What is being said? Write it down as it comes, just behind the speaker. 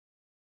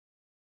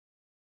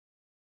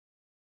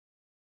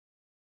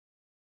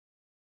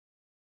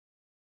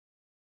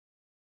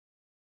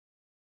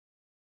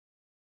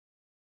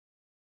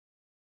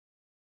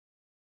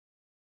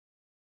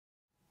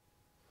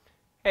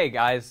Hey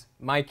guys,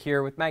 Mike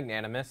here with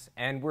Magnanimous,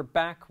 and we're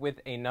back with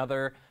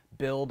another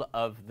build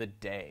of the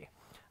day.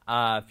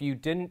 If you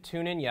didn't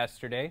tune in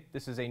yesterday,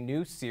 this is a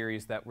new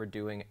series that we're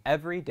doing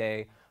every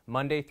day,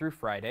 Monday through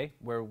Friday,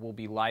 where we'll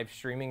be live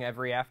streaming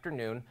every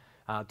afternoon,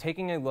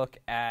 taking a look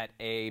at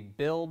a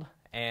build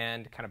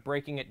and kind of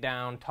breaking it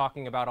down,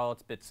 talking about all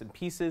its bits and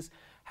pieces,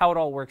 how it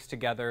all works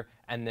together,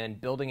 and then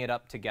building it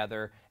up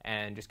together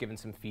and just giving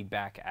some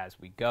feedback as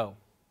we go.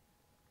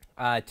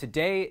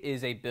 Today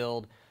is a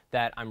build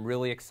that I'm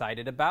really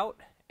excited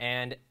about,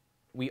 and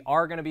we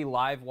are going to be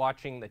live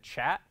watching the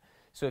chat.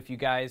 So if you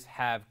guys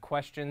have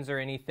questions or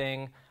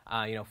anything,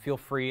 feel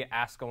free to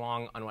ask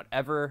along on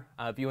whatever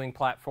viewing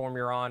platform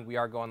you're on. We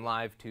are going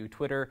live to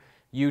Twitter,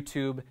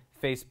 YouTube,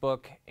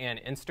 Facebook,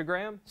 and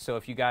Instagram. So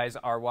if you guys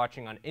are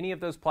watching on any of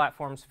those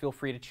platforms, feel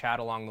free to chat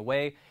along the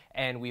way,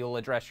 and we will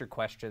address your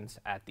questions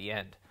at the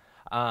end.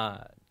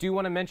 Do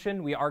want to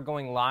mention we are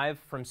going live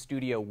from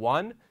Studio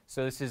One.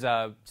 So this is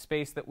a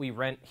space that we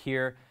rent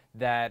here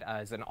that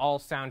is an all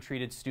sound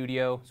treated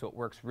studio, so it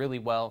works really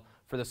well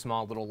for the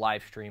small little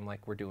live stream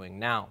like we're doing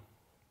now.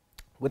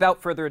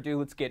 Without further ado,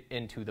 let's get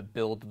into the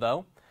build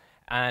though.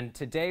 And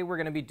today we're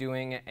going to be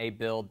doing a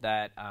build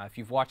that if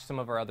you've watched some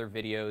of our other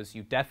videos,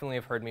 you definitely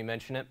have heard me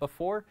mention it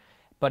before,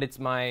 but it's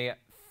my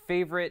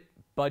favorite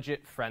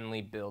budget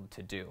friendly build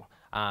to do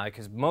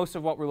because most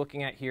of what we're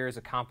looking at here is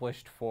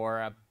accomplished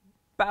for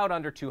about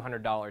under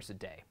 $200 a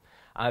day.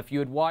 If you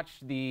had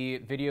watched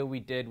the video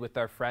we did with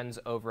our friends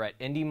over at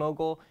Indie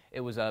Mogul, it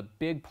was a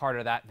big part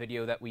of that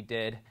video that we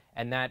did,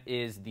 and that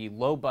is the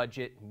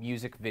low-budget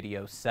music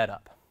video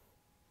setup.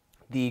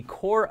 The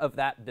core of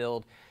that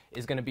build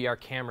is going to be our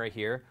camera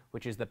here,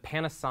 which is the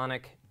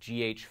Panasonic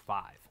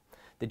GH5.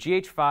 The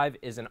GH5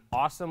 is an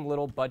awesome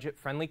little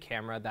budget-friendly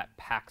camera that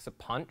packs a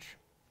punch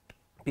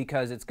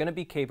because it's going to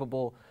be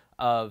capable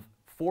of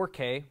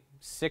 4K,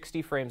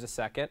 60 frames a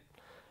second.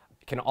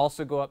 It can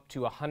also go up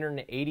to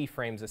 180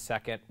 frames a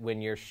second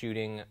when you're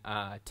shooting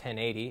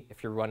 1080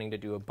 if you're wanting to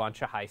do a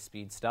bunch of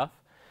high-speed stuff.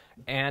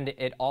 And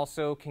it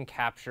also can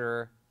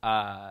capture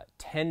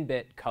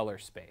 10-bit color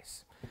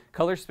space.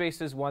 Color space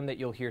is one that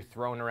you'll hear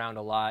thrown around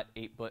a lot,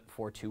 8-bit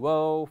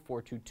 420,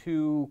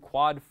 422,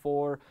 quad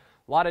 4,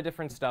 a lot of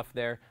different stuff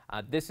there.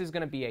 This is going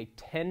to be a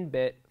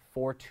 10-bit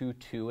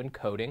 422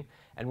 encoding,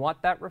 and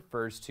what that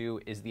refers to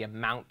is the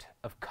amount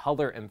of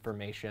color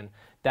information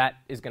that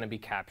is going to be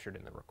captured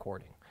in the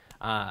recording.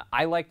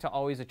 I like to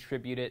always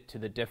attribute it to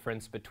the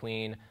difference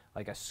between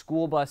like a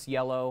school bus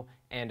yellow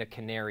and a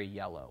canary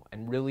yellow,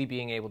 and really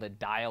being able to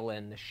dial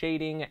in the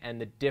shading and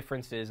the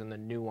differences and the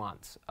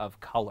nuance of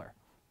color.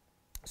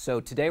 So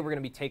today we're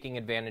going to be taking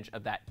advantage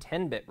of that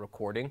 10-bit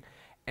recording,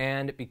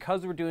 and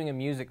because we're doing a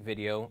music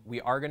video,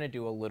 we are going to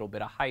do a little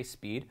bit of high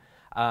speed,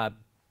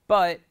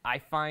 but I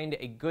find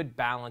a good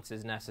balance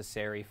is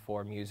necessary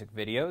for music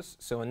videos.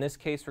 So in this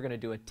case, we're going to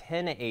do a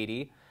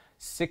 1080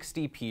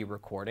 60p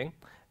recording.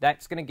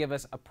 That's going to give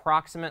us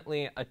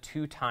approximately a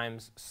 2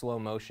 times slow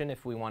motion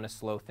if we want to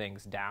slow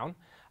things down.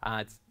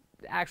 It's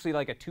actually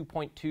like a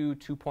 2.2,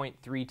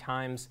 2.3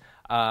 times,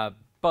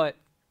 but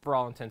for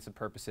all intents and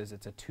purposes,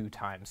 it's a 2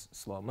 times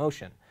slow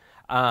motion.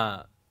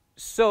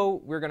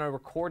 So we're going to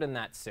record in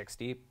that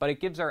 60, but it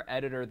gives our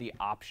editor the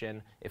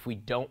option, if we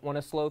don't want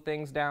to slow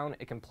things down,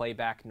 it can play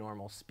back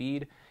normal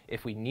speed.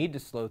 If we need to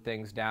slow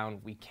things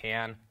down, we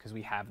can, because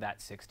we have that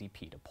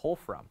 60p to pull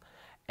from.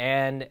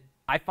 And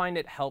I find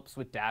it helps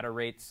with data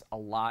rates a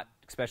lot,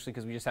 especially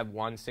because we just have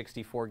one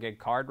 64 gig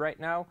card right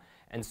now.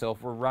 And so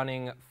if we're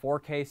running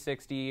 4K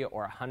 60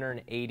 or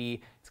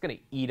 180, it's going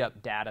to eat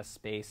up data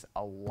space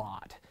a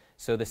lot.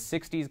 So the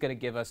 60 is going to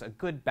give us a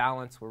good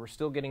balance where we're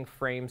still getting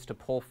frames to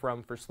pull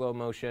from for slow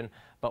motion,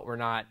 but we're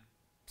not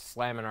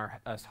slamming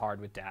us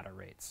hard with data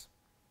rates.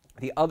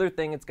 The other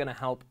thing it's going to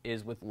help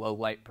is with low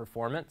light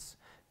performance,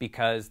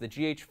 because the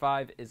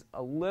GH5 is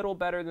a little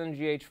better than the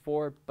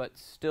GH4, but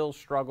still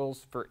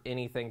struggles for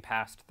anything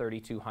past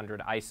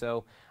 3200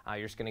 ISO.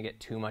 You're just going to get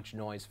too much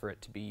noise for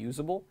it to be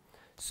usable.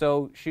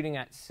 So shooting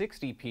at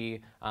 60p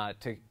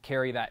to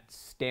carry that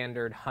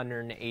standard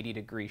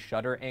 180-degree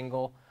shutter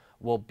angle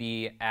will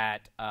be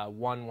at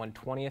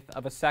 1/120th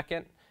of a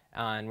second,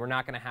 and we're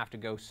not going to have to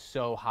go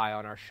so high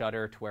on our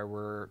shutter to where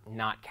we're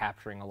not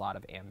capturing a lot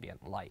of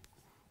ambient light.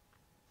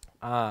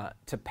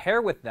 To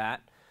pair with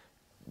that,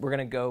 we're going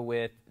to go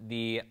with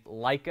the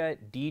Leica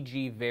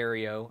DG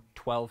Vario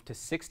 12 to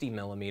 60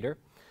 millimeter.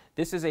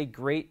 This is a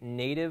great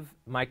native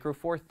micro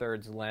four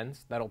thirds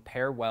lens that'll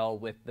pair well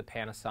with the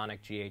Panasonic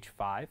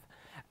GH5,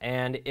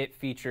 and it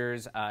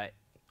features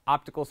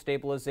optical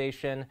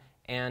stabilization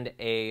and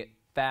a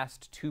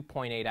fast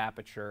 2.8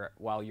 aperture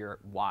while you're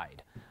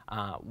wide.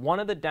 One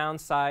of the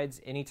downsides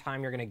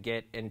anytime you're going to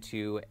get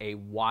into a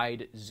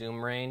wide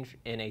zoom range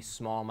in a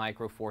small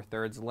micro four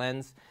thirds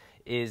lens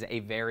is a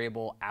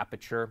variable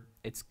aperture.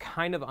 It's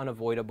kind of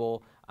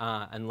unavoidable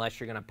unless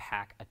you're going to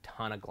pack a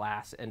ton of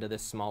glass into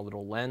this small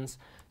little lens.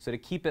 So to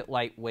keep it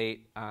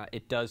lightweight,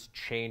 it does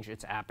change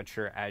its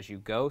aperture as you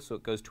go. So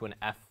it goes to an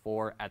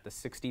f4 at the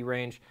 60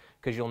 range,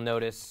 because you'll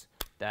notice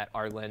that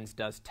our lens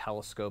does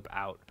telescope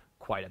out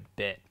quite a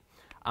bit.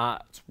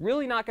 It's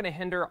really not going to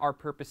hinder our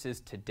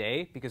purposes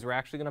today because we're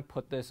actually going to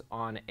put this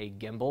on a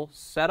gimbal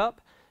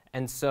setup.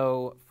 And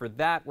so for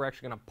that, we're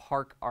actually going to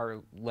park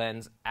our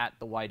lens at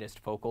the widest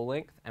focal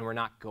length, and we're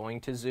not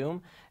going to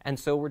zoom. And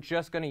so we're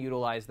just going to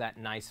utilize that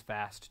nice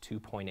fast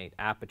 2.8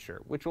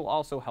 aperture, which will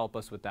also help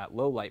us with that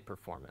low light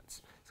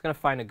performance. It's going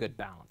to find a good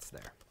balance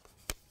there.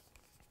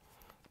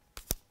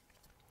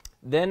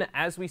 Then,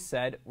 as we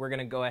said, we're going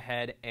to go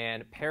ahead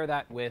and pair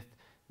that with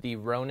the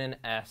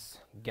Ronin-S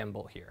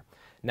gimbal here.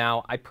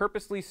 Now, I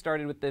purposely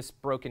started with this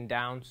broken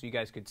down so you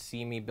guys could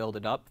see me build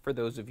it up for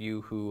those of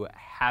you who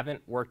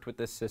haven't worked with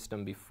this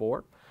system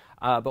before.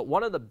 But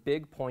one of the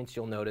big points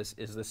you'll notice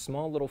is the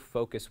small little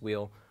focus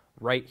wheel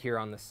right here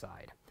on the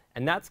side.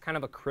 And that's kind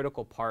of a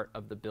critical part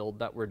of the build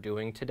that we're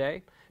doing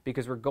today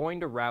because we're going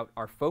to route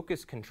our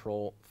focus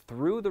control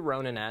through the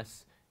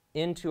Ronin-S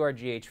into our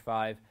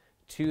GH5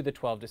 to the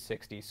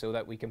 12-60 so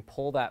that we can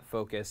pull that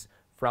focus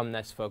from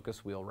this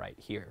focus wheel right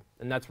here.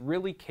 And that's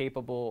really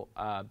capable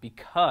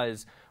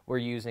because we're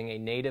using a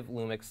native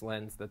Lumix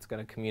lens that's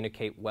going to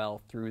communicate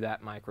well through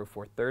that micro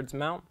four thirds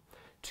mount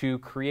to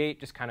create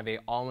just kind of a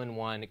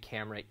all-in-one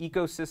camera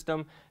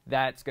ecosystem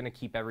that's going to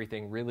keep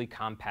everything really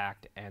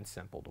compact and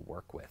simple to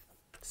work with.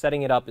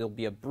 Setting it up, it'll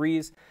be a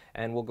breeze,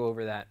 and we'll go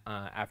over that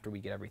after we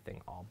get everything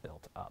all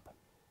built up.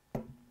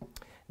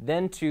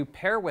 Then to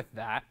pair with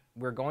that,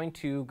 we're going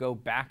to go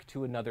back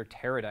to another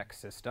Teradek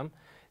system.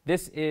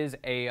 This is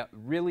a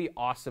really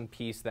awesome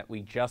piece that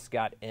we just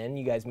got in.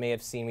 You guys may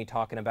have seen me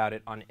talking about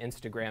it on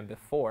Instagram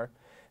before.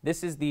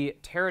 This is the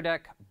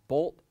Teradek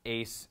Bolt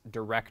Ace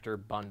Director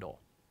Bundle.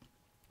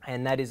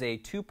 And that is a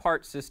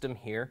two-part system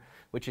here,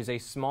 which is a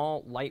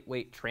small,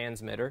 lightweight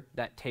transmitter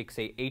that takes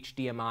a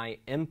HDMI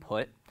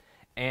input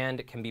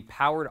and can be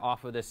powered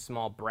off of this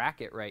small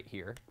bracket right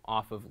here,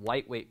 off of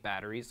lightweight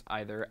batteries,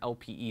 either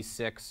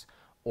LPE6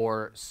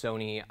 or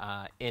Sony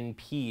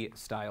NP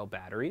style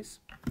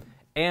batteries,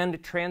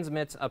 and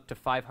transmits up to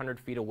 500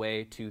 feet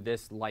away to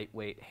this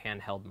lightweight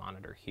handheld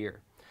monitor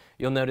here.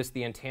 You'll notice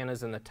the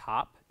antennas in the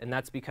top, and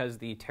that's because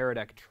the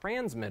Teradek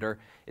transmitter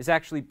is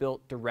actually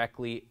built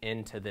directly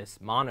into this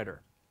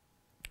monitor.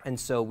 And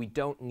so we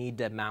don't need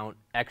to mount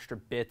extra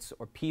bits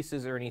or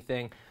pieces or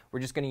anything. We're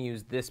just going to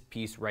use this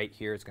piece right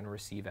here. It's going to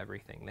receive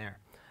everything there.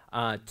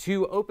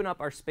 To open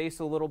up our space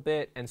a little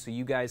bit, and so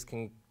you guys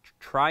can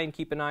try and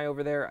keep an eye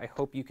over there, I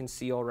hope you can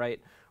see all right.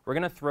 We're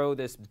going to throw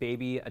this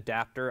baby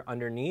adapter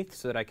underneath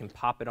so that I can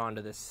pop it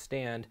onto this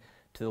stand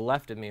to the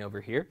left of me over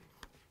here.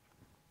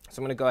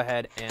 So I'm going to go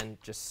ahead and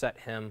just set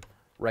him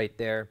right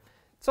there.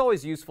 It's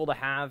always useful to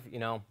have, you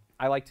know,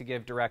 I like to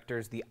give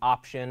directors the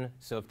option,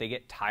 so if they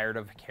get tired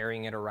of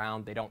carrying it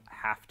around, they don't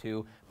have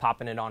to.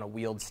 Popping it on a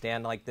wheeled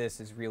stand like this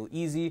is real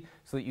easy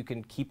so that you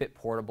can keep it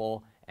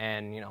portable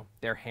and, you know,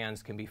 their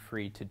hands can be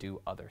free to do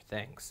other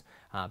things.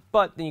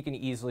 But then you can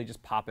easily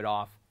just pop it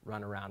off,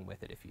 run around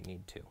with it if you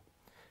need to.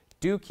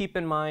 Do keep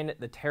in mind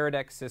the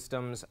Teradek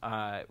systems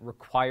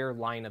require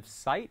line of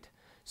sight,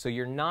 so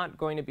you're not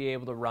going to be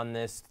able to run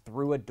this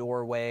through a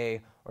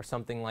doorway or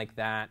something like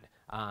that.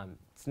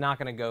 It's not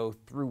going to go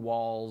through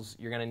walls.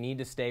 You're going to need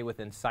to stay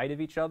within sight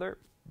of each other,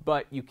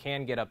 but you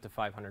can get up to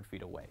 500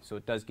 feet away, so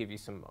it does give you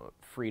some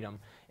freedom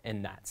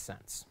in that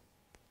sense.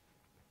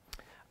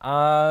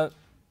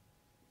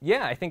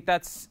 Yeah, I think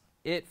that's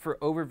it for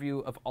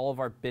overview of all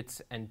of our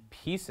bits and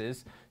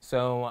pieces.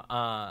 So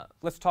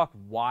let's talk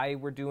why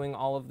we're doing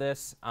all of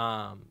this.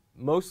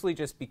 Mostly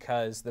just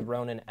because the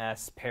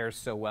Ronin-S pairs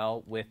so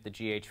well with the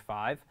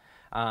GH5.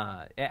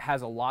 It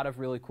has a lot of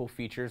really cool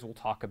features we'll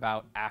talk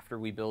about after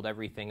we build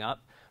everything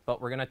up, but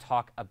we're going to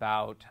talk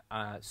about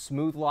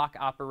smooth lock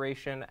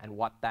operation and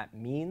what that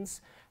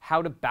means,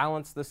 how to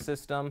balance the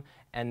system,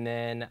 and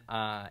then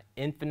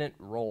infinite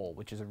roll,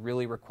 which is a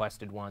really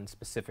requested one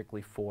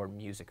specifically for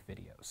music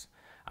videos.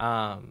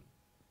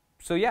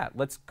 So yeah,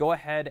 let's go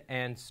ahead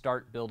and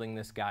start building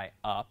this guy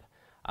up.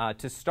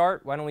 To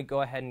start, why don't we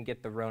go ahead and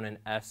get the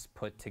Ronin-S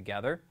put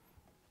together.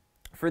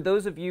 For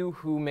those of you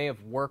who may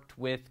have worked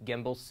with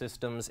gimbal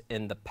systems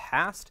in the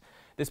past,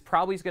 this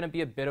probably is going to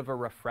be a bit of a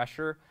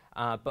refresher,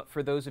 but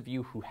for those of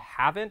you who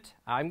haven't,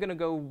 I'm going to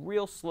go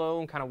real slow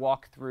and kind of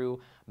walk through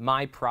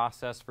my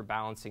process for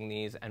balancing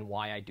these and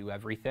why I do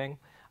everything.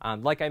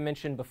 Like I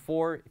mentioned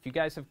before, if you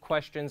guys have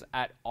questions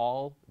at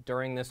all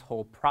during this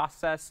whole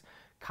process,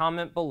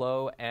 comment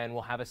below and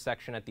we'll have a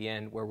section at the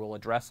end where we'll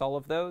address all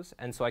of those,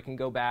 and so I can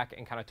go back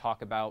and kind of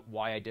talk about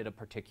why I did a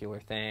particular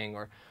thing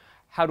or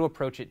how to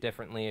approach it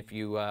differently if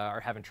you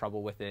are having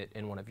trouble with it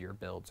in one of your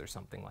builds or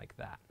something like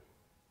that.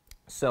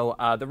 So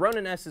the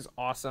Ronin-S is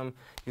awesome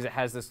because it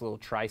has this little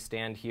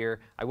tri-stand here.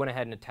 I went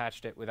ahead and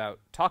attached it without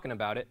talking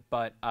about it,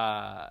 but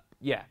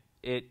yeah,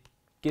 it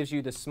gives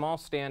you the small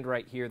stand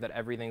right here that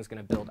everything's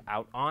going to build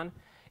out on,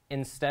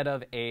 instead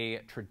of a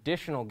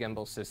traditional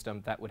gimbal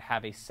system that would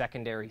have a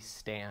secondary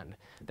stand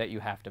that you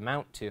have to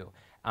mount to.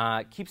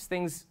 Keeps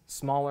things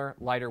smaller,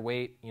 lighter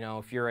weight. You know,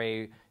 if you're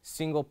a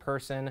single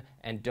person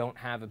and don't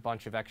have a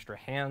bunch of extra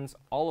hands,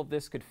 all of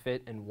this could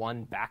fit in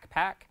one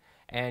backpack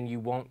and you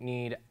won't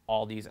need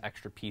all these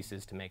extra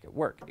pieces to make it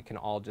work. It can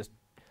all just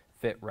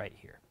fit right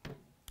here.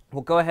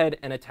 we'll go ahead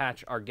and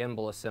attach our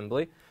gimbal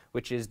assembly,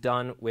 which is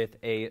done with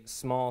a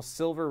small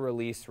silver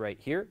release right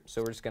here.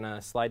 So we're just going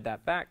to slide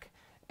that back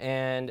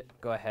and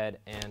go ahead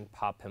and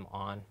pop him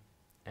on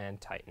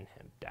and tighten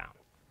him down.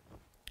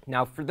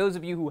 Now, for those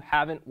of you who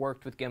haven't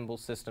worked with gimbal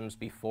systems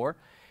before,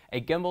 a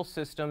gimbal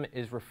system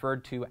is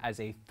referred to as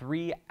a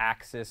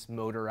 3-axis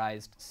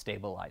motorized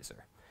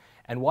stabilizer.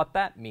 And what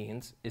that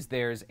means is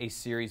there's a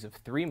series of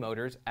 3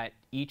 motors at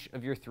each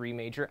of your 3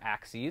 major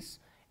axes,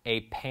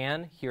 a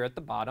pan here at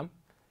the bottom,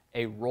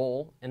 a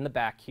roll in the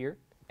back here,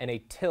 and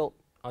a tilt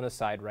on the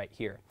side right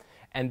here.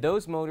 And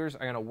those motors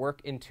are going to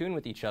work in tune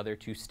with each other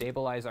to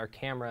stabilize our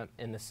camera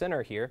in the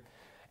center here.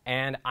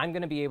 And I'm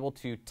going to be able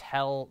to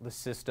tell the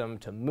system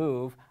to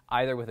move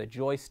either with a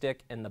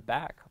joystick in the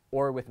back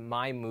or with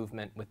my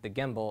movement with the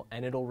gimbal,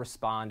 and it'll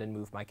respond and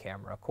move my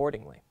camera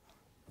accordingly.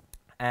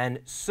 And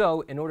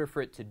so in order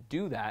for it to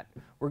do that,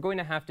 we're going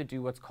to have to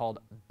do what's called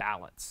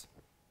balance.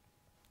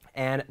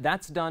 And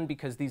that's done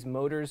because these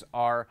motors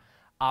are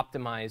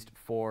optimized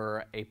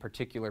for a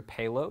particular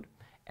payload,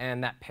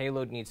 and that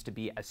payload needs to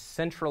be as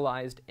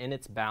centralized in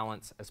its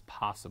balance as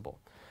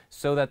possible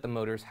so that the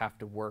motors have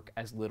to work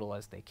as little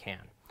as they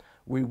can.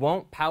 We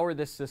won't power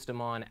this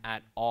system on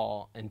at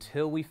all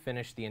until we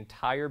finish the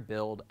entire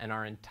build and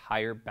our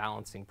entire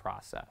balancing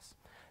process.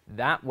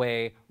 That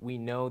way, we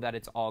know that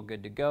it's all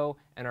good to go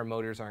and our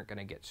motors aren't going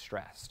to get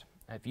stressed.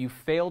 If you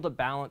fail to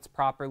balance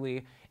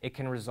properly, it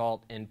can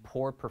result in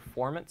poor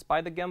performance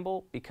by the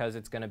gimbal because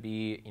it's going to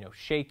be,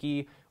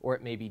 shaky, or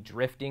it may be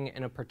drifting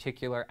in a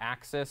particular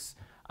axis,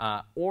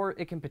 or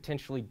it can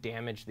potentially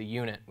damage the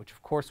unit, which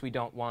of course we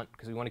don't want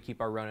because we want to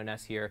keep our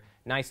Ronin-S here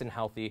nice and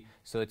healthy,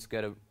 so it's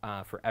good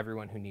for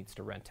everyone who needs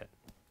to rent it.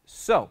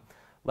 So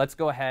let's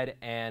go ahead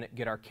and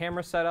get our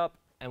camera set up,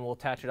 and we'll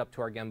attach it up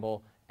to our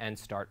gimbal and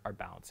start our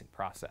balancing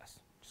process.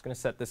 Just going to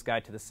set this guy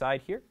to the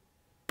side here.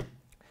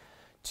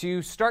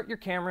 To start your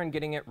camera and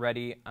getting it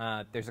ready,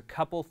 there's a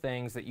couple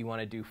things that you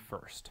want to do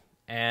first.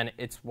 And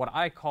it's what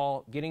I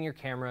call getting your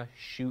camera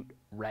shoot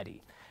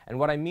ready. And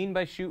what I mean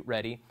by shoot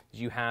ready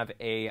is you have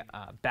a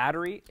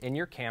battery in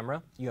your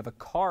camera, you have a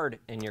card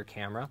in your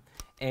camera,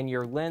 and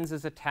your lens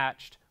is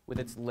attached with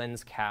its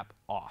lens cap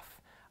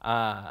off.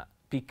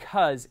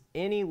 Because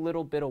any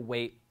little bit of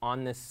weight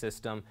on this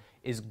system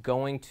is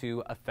going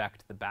to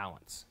affect the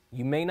balance.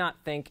 You may not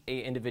think an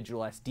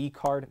individual SD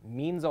card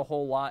means a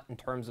whole lot in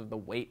terms of the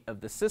weight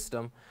of the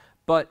system,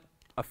 but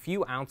a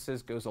few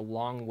ounces goes a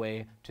long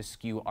way to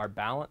skew our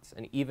balance,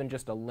 and even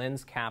just a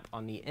lens cap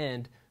on the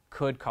end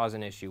could cause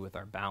an issue with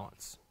our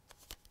balance.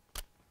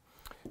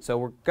 So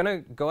we're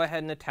going to go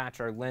ahead and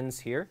attach our lens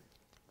here.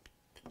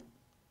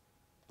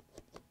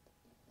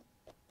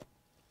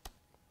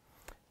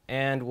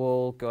 And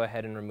we'll go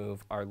ahead and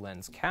remove our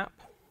lens cap.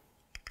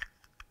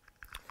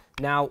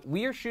 Now,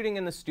 we are shooting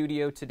in the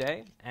studio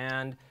today,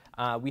 and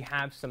we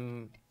have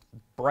some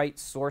bright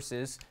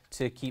sources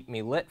to keep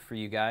me lit for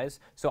you guys.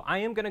 So I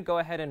am going to go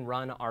ahead and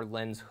run our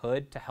lens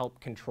hood to help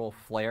control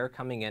flare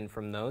coming in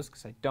from those,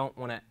 because I don't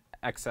want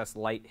excess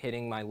light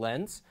hitting my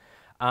lens,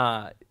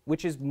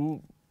 which is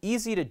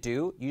easy to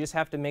do. You just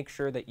have to make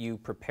sure that you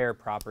prepare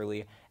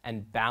properly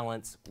and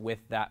balance with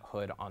that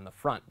hood on the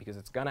front, because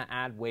it's going to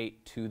add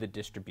weight to the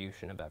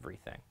distribution of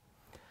everything.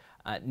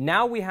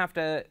 Now we have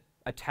to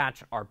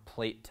attach our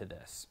plate to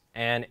this,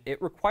 and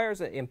it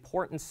requires an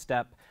important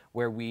step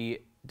where we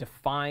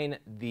define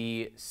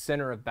the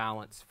center of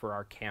balance for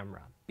our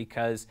camera,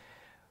 because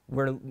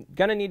we're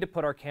going to need to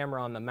put our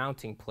camera on the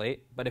mounting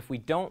plate, but if we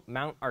don't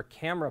mount our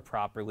camera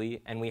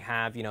properly and we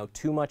have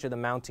too much of the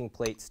mounting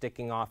plate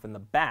sticking off in the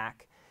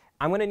back,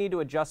 I'm going to need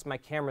to adjust my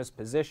camera's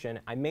position.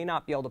 I may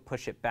not be able to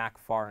push it back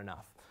far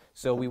enough,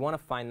 so we want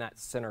to find that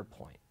center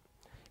point.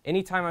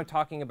 Anytime I'm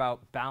talking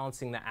about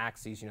balancing the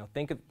axes,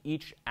 think of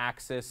each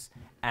axis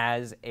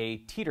as a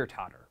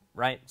teeter-totter,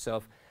 right? So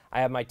if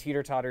I have my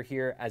teeter-totter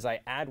here, as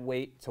I add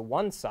weight to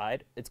one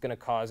side, it's going to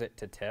cause it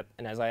to tip,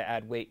 and as I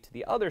add weight to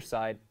the other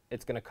side,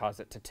 it's going to cause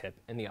it to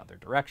tip in the other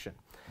direction.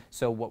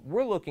 So what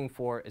we're looking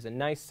for is a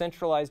nice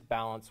centralized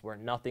balance where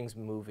nothing's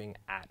moving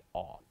at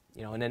all.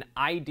 In an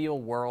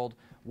ideal world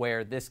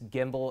where this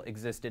gimbal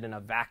existed in a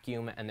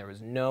vacuum and there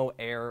was no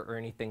air or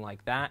anything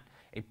like that,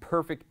 a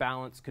perfect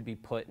balance could be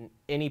put in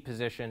any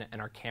position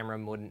and our camera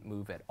wouldn't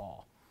move at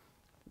all.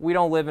 We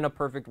don't live in a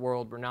perfect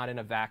world, we're not in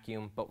a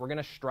vacuum, but we're going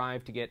to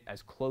strive to get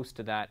as close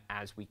to that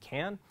as we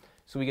can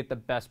so we get the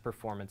best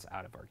performance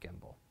out of our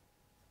gimbal.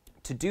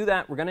 To do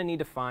that, we're going to need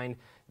to find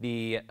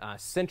the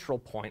central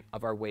point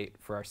of our weight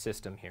for our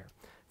system here.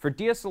 For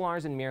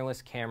DSLRs and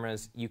mirrorless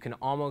cameras, you can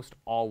almost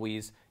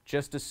always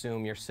just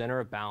assume your center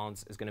of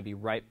balance is going to be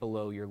right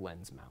below your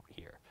lens mount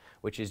here,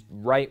 which is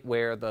right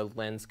where the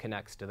lens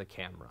connects to the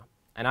camera.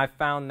 And I've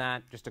found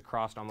that just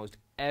across almost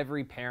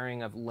every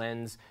pairing of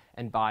lens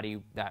and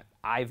body that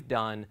I've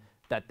done,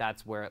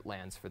 that's where it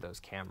lands for those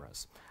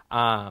cameras.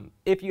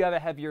 If you have a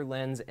heavier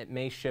lens, it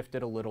may shift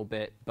it a little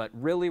bit, but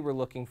really we're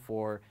looking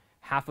for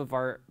half of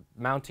our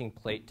mounting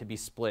plate to be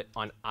split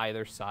on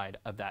either side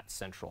of that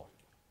central.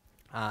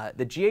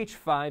 The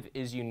GH5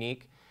 is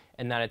unique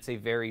in that it's a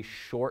very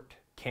short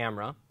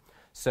camera,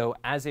 So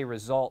as a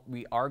result,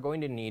 we are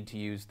going to need to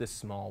use this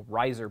small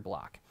riser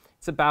block.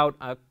 It's about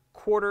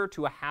 1/4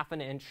 to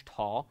 1/2 inch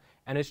tall,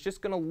 and it's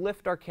just going to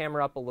lift our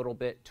camera up a little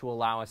bit to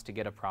allow us to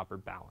get a proper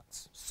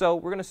balance. So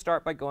we're going to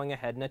start by going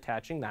ahead and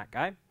attaching that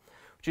guy,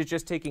 which is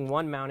just taking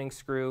one mounting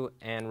screw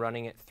and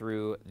running it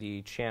through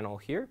the channel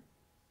here.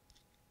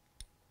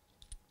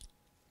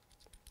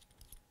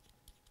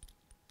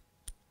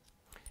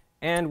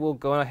 And we'll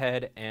go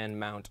ahead and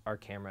mount our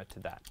camera to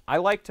that. I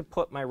like to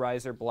put my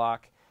riser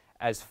block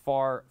as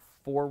far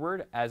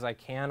forward as I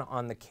can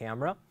on the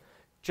camera,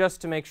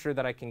 just to make sure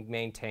that I can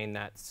maintain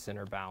that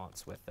center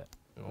balance with it.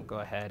 And we'll go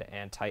ahead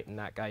and tighten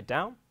that guy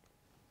down.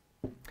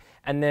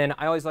 And then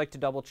I always like to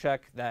double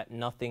check that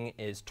nothing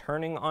is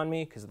turning on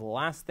me, because the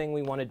last thing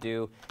we want to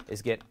do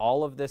is get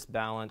all of this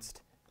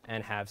balanced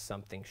and have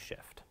something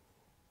shift.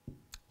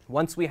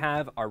 Once we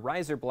have our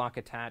riser block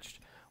attached,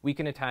 we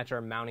can attach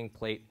our mounting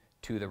plate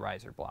to the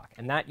riser block.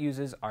 And that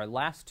uses our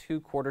last 2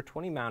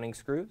 1/4-20 mounting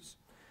screws.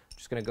 I'm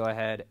just going to go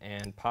ahead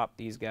and pop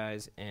these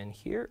guys in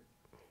here.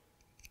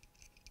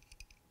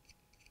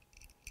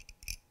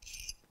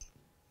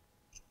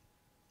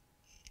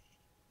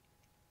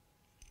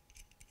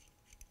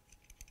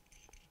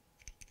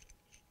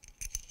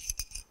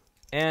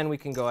 And we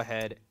can go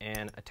ahead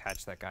and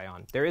attach that guy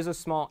on. There is a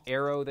small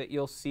arrow that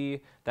you'll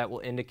see that will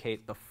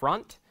indicate the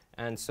front,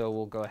 and so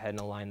we'll go ahead and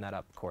align that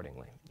up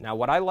accordingly. Now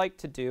what I like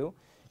to do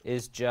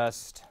is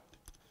just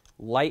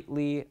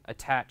lightly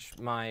attach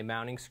my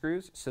mounting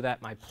screws so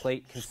that my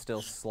plate can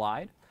still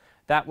slide.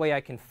 That way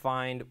I can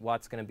find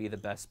what's going to be the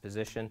best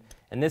position.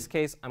 In this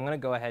case, I'm going to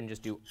go ahead and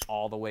just do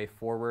all the way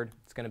forward.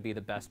 It's going to be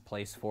the best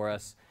place for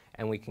us,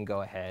 and we can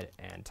go ahead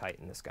and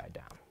tighten this guy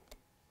down.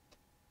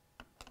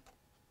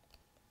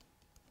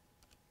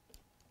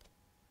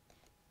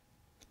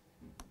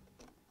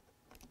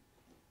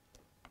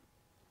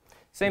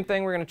 Same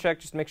thing, we're going to check,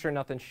 just make sure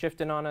nothing's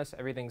shifting on us,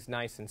 everything's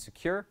nice and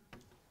secure.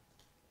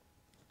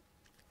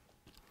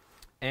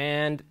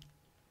 And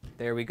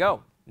there we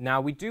go.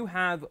 Now we do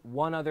have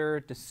one other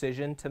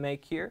decision to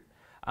make here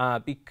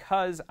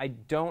because I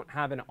don't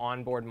have an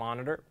onboard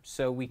monitor,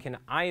 so we can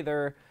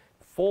either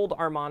fold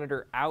our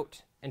monitor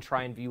out and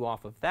try and view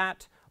off of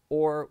that,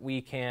 or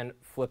we can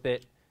flip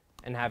it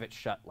and have it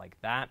shut like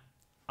that.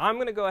 I'm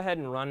going to go ahead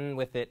and run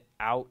with it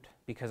out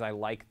because I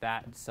like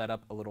that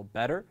setup a little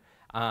better,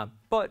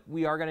 but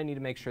we are going to need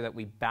to make sure that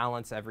we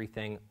balance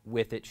everything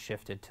with it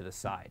shifted to the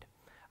side.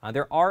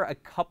 There are a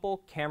couple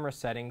camera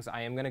settings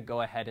I am going to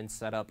go ahead and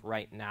set up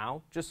right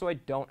now, just so I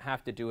don't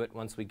have to do it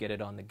once we get it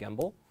on the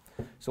gimbal.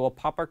 So we'll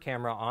pop our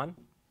camera on.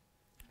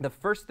 The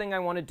first thing I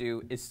want to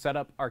do is set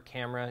up our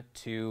camera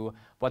to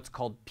what's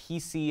called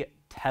PC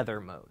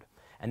tether mode.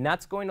 And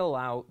that's going to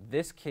allow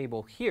this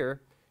cable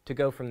here to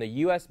go from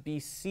the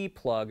USB-C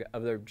plug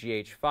of the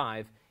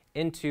GH5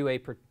 into a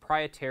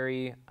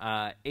proprietary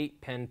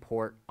 8-pin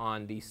port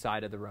on the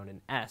side of the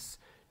Ronin-S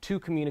to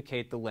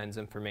communicate the lens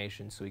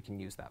information so we can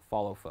use that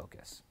follow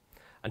focus.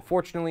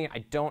 Unfortunately, I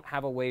don't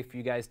have a way for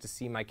you guys to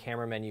see my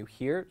camera menu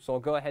here, so I'll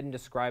go ahead and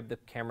describe the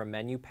camera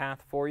menu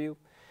path for you.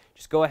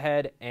 Just go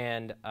ahead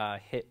and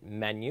hit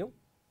Menu.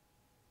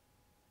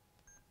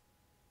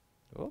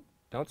 Oh,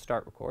 don't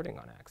start recording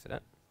on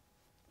accident.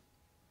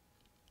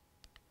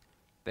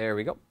 There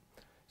we go.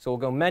 So we'll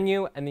go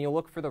Menu, and then you'll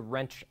look for the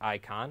wrench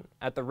icon.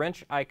 At the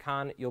wrench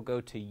icon, you'll go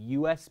to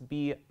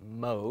USB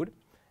mode,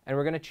 and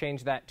we're going to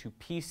change that to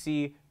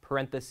PC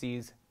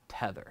parentheses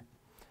tether.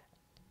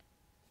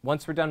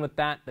 Once we're done with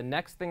that, the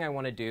next thing I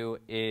want to do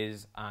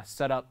is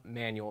set up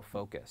manual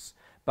focus.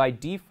 By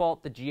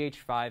default, the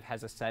GH5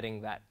 has a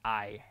setting that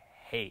I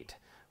hate,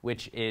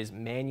 which is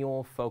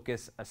manual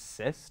focus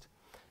assist.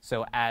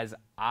 So as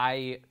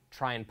I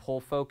try and pull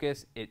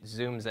focus, it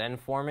zooms in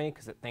for me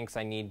because it thinks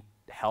I need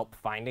help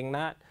finding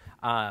that,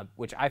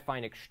 which I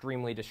find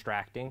extremely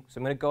distracting. So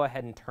I'm going to go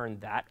ahead and turn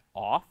that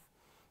off,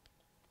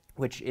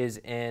 which is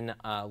in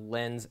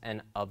Lens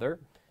and Other,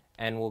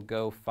 and we'll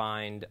go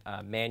find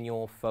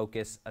Manual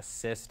Focus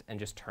Assist and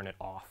just turn it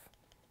off.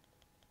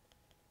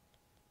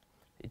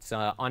 It's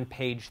on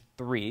page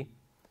 3.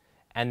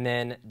 And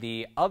then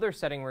the other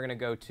setting we're going to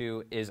go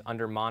to is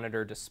under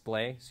Monitor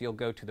Display. So you'll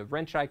go to the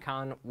wrench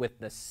icon with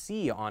the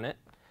C on it,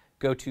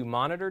 go to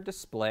Monitor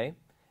Display,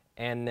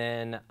 and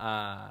then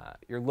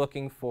you're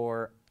looking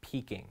for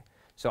peaking.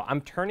 So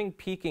I'm turning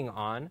peaking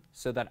on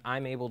so that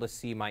I'm able to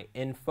see my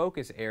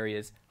in-focus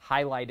areas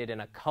highlighted in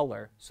a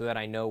color so that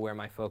I know where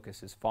my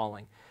focus is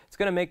falling. It's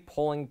going to make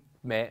pulling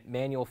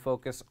manual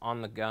focus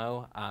on the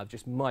go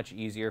just much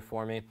easier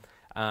for me.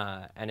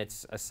 And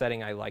it's a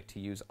setting I like to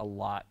use a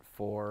lot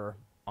for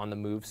on the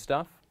move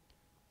stuff.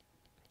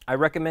 I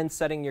recommend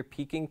setting your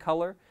peaking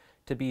color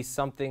to be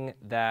something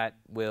that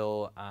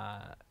will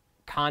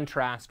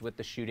contrast with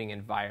the shooting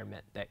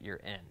environment that you're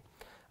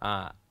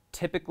in.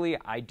 Typically,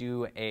 I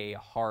do a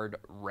hard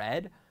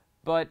red,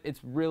 but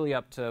it's really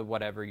up to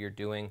whatever you're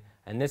doing.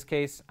 In this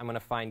case, I'm going to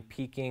find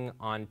peaking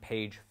on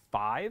page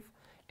 5,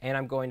 and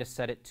I'm going to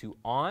set it to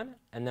on,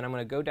 and then I'm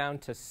going to go down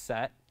to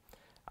set.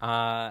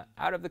 Out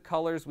of the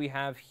colors we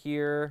have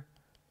here,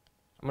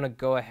 I'm going to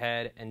go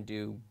ahead and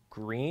do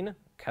green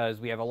because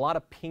we have a lot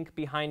of pink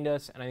behind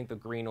us, and I think the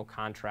green will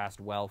contrast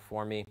well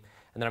for me.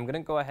 And then I'm going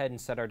to go ahead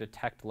and set our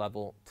detect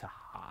level to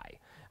high.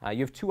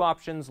 You have two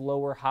options, low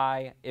or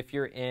high. If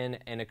you're in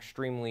an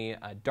extremely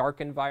dark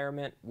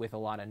environment with a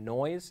lot of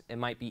noise, it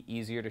might be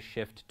easier to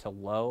shift to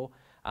low,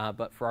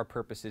 but for our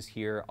purposes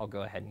here, I'll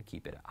go ahead and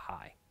keep it at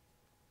high.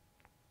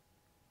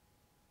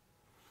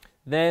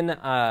 Then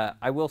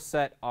I will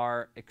set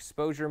our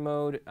exposure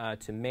mode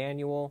to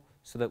manual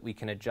so that we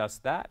can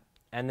adjust that,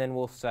 and then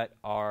we'll set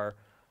our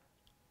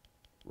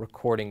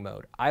recording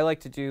mode. I like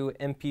to do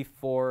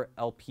MP4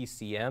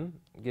 LPCM.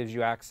 It gives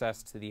you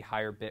access to the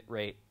higher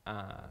bitrate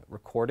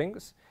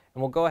recordings.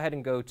 And we'll go ahead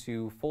and go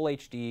to Full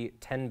HD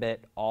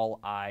 10-bit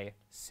All-I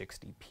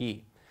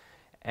 60p.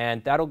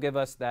 And that'll give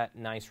us that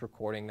nice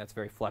recording that's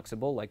very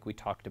flexible like we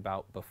talked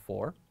about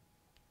before.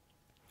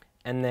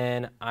 And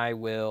then I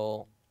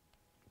will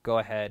go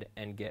ahead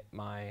and get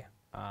my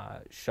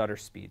shutter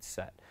speed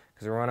set.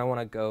 Because I want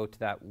to go to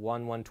that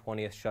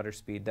 1/120th shutter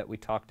speed that we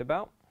talked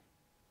about.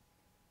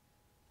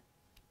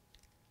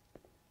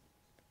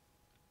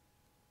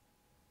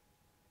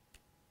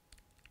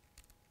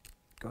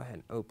 Go ahead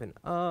and open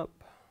up.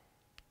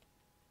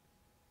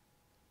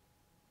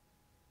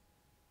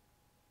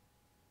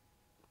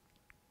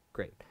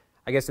 Great.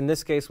 I guess in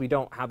this case we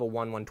don't have a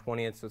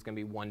 1/120th, so it's going to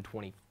be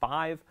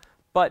 125,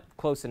 but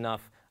close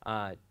enough.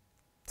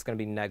 It's going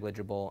to be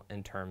negligible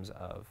in terms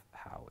of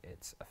how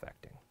it's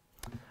affecting.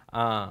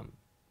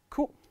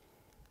 Cool.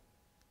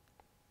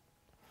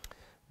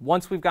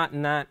 Once we've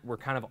gotten that, we're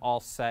kind of all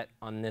set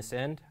on this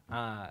end.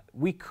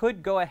 We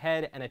could go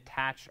ahead and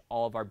attach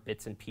all of our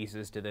bits and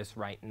pieces to this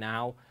right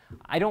now.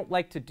 I don't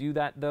like to do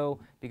that though,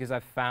 because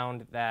I've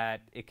found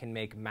that it can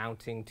make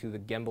mounting to the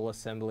gimbal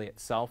assembly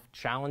itself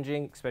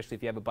challenging, especially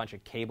if you have a bunch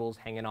of cables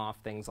hanging off,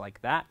 things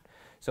like that.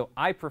 So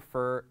I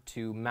prefer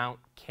to mount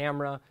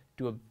camera,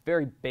 do a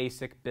very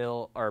basic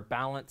build or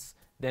balance,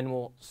 then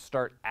we'll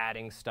start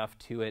adding stuff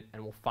to it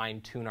and we'll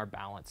fine tune our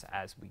balance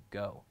as we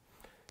go.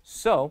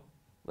 So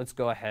let's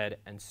go ahead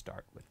and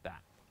start with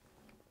that.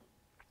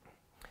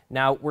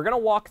 Now, we're going to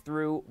walk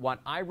through what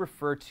I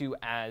refer to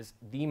as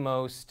the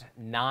most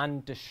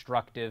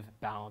non-destructive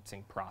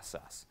balancing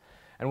process.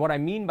 And what I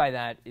mean by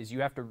that is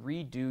you have to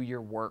redo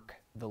your work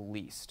the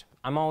least.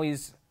 I'm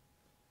always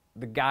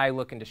the guy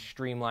looking to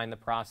streamline the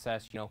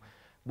process. You know,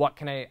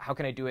 how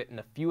can I do it in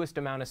the fewest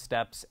amount of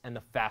steps and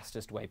the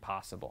fastest way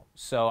possible?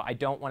 So I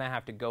don't want to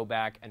have to go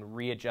back and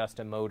readjust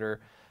a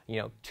motor,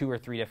 2 or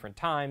 3 different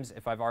times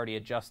if I've already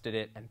adjusted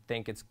it and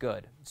think it's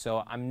good.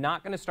 So I'm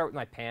not going to start with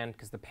my pan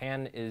because the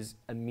pan is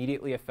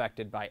immediately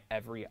affected by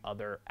every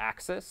other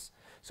axis.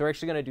 So we're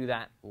actually going to do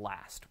that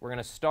last. We're going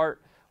to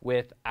start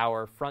with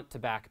our front to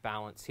back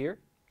balance here.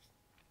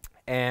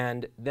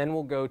 And then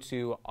we'll go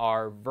to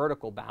our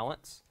vertical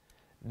balance.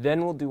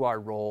 Then we'll do our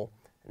roll.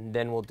 And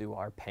then we'll do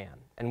our pan.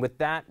 And with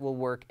that, we'll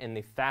work in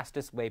the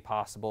fastest way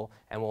possible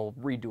and we'll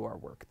redo our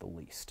work the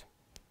least.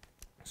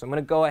 So I'm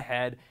going to go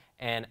ahead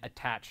and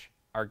attach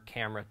our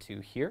camera to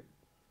here.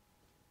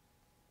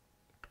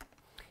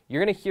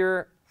 You're going to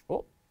hear,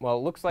 oh, well,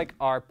 it looks like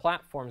our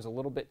platform's a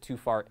little bit too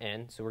far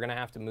in, so we're going to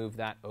have to move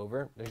that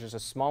over. There's just a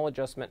small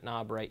adjustment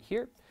knob right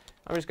here.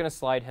 I'm just going to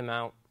slide him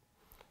out.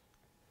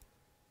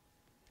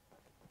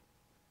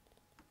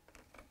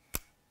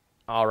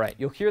 All right,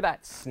 you'll hear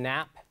that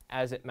snap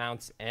as it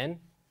mounts in.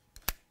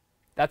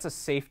 That's a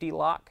safety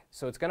lock,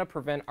 so it's going to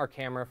prevent our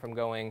camera from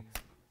going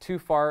too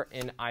far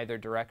in either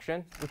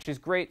direction, which is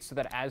great so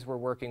that as we're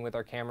working with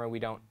our camera, we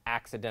don't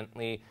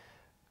accidentally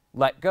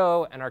let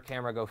go and our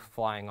camera go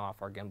flying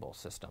off our gimbal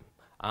system.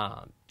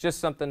 Just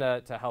something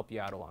to help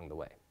you out along the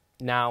way.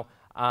 Now,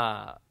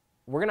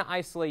 we're going to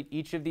isolate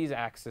each of these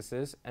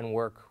axes and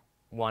work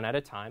one at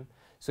a time.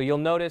 So you'll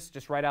notice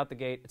just right out the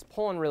gate, it's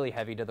pulling really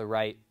heavy to the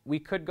right. We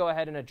could go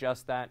ahead and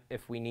adjust that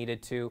if we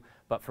needed to,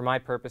 but for my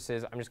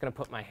purposes, I'm just going to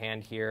put my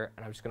hand here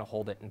and I'm just going to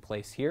hold it in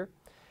place here.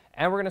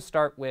 And we're going to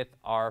start with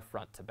our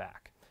front to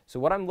back. So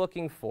what I'm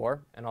looking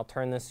for, and I'll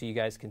turn this so you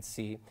guys can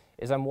see,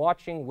 is I'm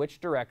watching which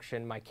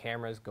direction my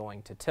camera is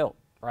going to tilt.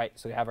 Right?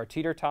 So we have our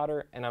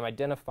teeter-totter, and I'm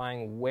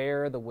identifying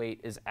where the weight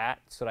is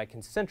at so that I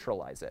can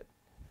centralize it.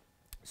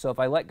 So if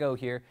I let go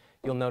here,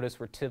 you'll notice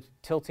we're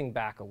tilting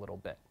back a little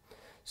bit.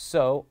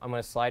 So I'm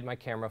going to slide my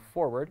camera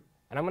forward,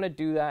 and I'm going to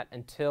do that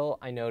until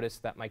I notice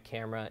that my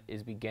camera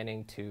is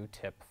beginning to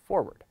tip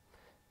forward.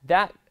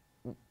 That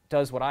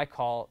does what I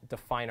call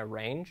define a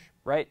range,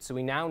 right? So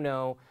we now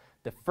know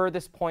the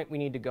furthest point we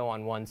need to go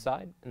on one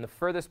side and the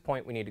furthest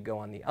point we need to go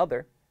on the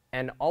other,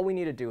 and all we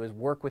need to do is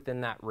work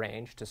within that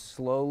range to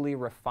slowly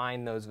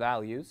refine those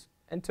values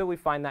until we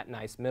find that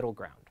nice middle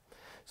ground.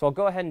 So I'll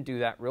go ahead and do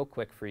that real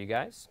quick for you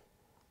guys.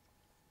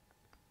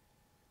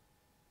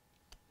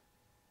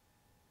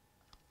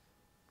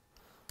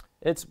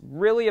 It's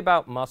really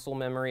about muscle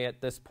memory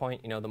at this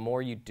point. The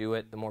more you do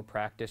it, the more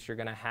practice you're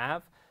going to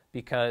have,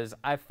 because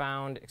I've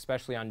found,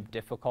 especially on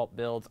difficult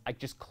builds, I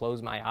just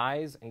close my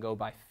eyes and go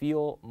by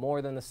feel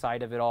more than the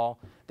sight of it all.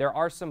 There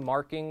are some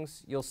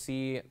markings you'll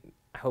see,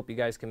 I hope you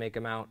guys can make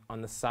them out,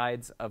 on the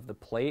sides of the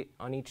plate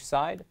on each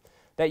side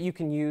that you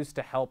can use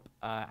to help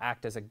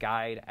act as a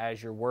guide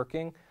as you're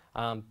working.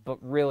 But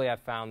really,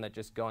 I've found that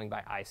just going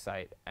by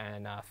eyesight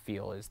and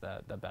feel is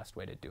the best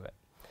way to do it.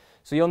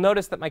 So you'll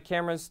notice that my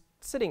camera's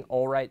sitting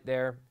all right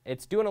there.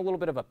 It's doing a little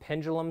bit of a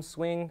pendulum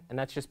swing, and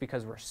that's just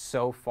because we're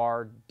so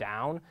far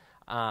down.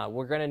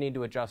 We're going to need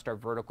to adjust our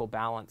vertical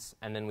balance,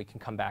 and then we can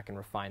come back and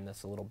refine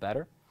this a little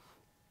better.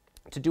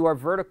 To do our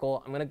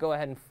vertical, I'm going to go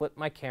ahead and flip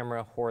my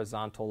camera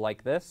horizontal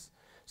like this.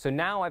 So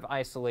now I've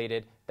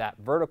isolated that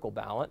vertical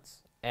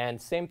balance,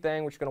 and same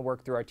thing, we're just going to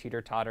work through our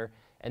teeter-totter.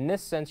 In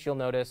this sense, you'll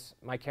notice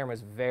my camera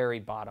is very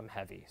bottom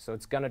heavy, so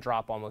it's going to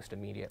drop almost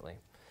immediately.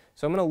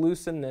 So I'm going to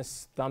loosen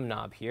this thumb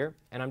knob here,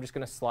 and I'm just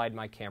going to slide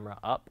my camera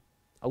up.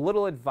 A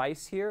little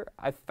advice here,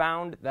 I've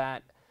found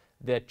that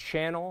the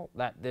channel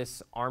that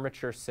this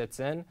armature sits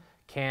in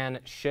can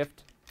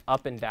shift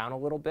up and down a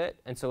little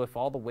bit, and so if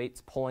all the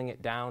weight's pulling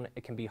it down,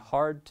 it can be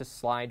hard to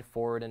slide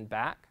forward and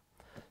back.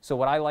 So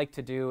what I like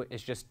to do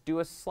is just do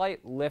a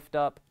slight lift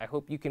up. I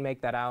hope you can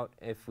make that out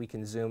if we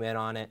can zoom in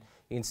on it.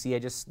 You can see I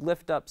just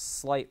lift up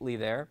slightly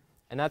there,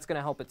 and that's going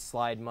to help it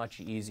slide much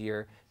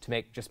easier to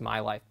make just my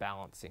life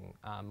balancing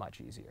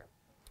much easier.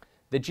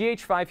 The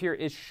GH5 here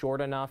is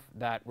short enough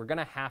that we're going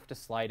to have to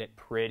slide it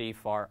pretty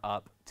far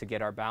up to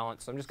get our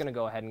balance. So I'm just going to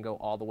go ahead and go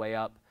all the way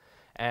up.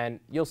 And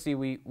you'll see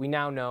we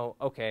now know,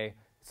 okay,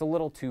 it's a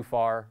little too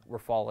far. We're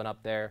falling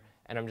up there.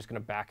 And I'm just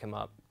going to back him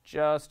up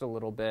just a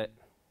little bit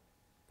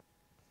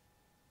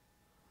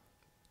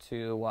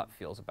to what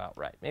feels about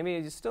right. Maybe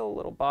he's still a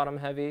little bottom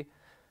heavy,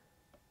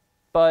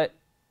 but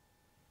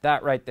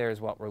that right there is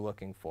what we're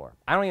looking for.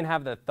 I don't even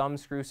have the thumb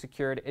screw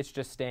secured. It's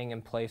just staying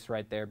in place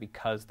right there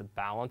because the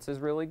balance is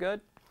really good.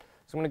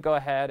 So I'm going to go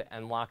ahead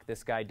and lock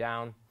this guy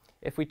down.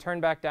 If we turn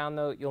back down,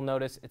 though, you'll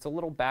notice it's a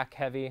little back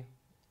heavy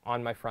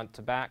on my front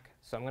to back.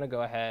 So I'm going to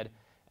go ahead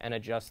and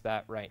adjust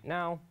that right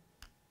now.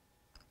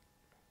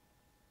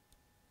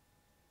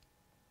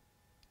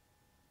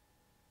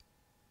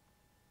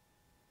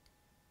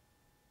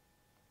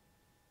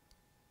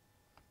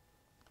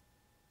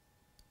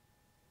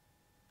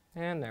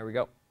 And there we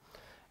go.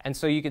 And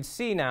so you can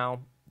see now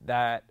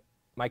that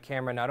my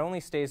camera not only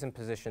stays in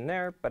position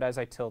there, but as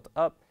I tilt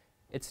up,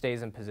 it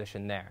stays in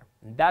position there.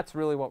 And that's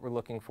really what we're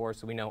looking for,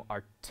 so we know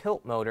our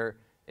tilt motor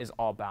is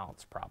all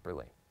balanced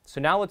properly.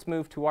 So now let's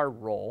move to our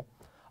roll.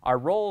 Our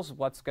roll is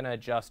what's going to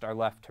adjust our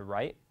left to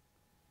right.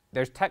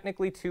 There's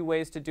technically two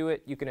ways to do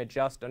it. You can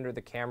adjust under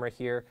the camera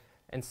here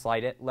and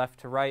slide it left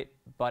to right,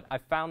 but I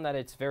found that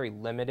it's very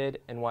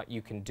limited in what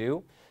you can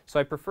do. So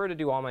I prefer to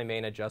do all my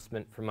main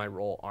adjustment from my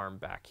roll arm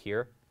back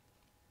here.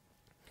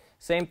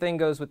 Same thing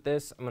goes with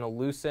this. I'm going to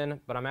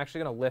loosen, but I'm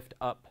actually going to lift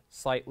up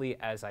slightly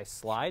as I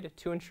slide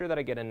to ensure that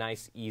I get a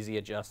nice, easy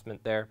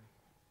adjustment there.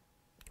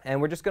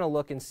 And we're just going to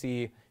look and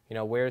see, you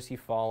know, where's he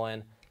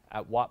fallen,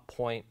 at what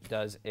point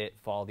does it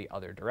fall the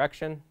other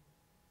direction,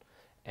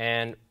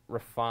 and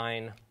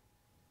refine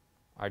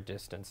our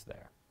distance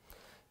there.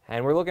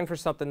 And we're looking for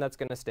something that's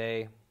going to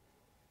stay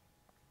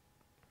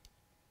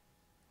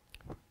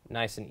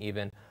nice and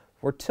even.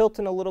 We're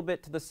tilting a little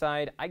bit to the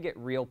side. I get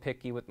real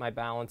picky with my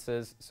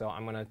balances, so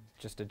I'm going to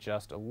just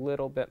adjust a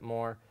little bit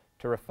more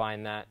to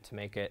refine that to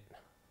make it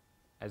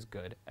as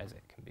good as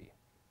it can be.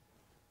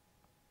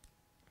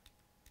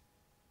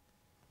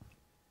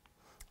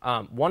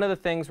 One of the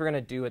things we're going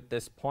to do at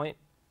this point,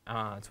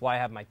 that's why I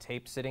have my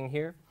tape sitting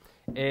here,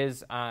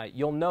 is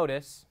you'll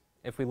notice,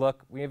 if we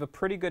look, we have a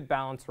pretty good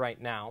balance right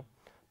now,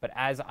 but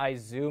as I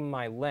zoom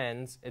my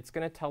lens, it's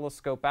going to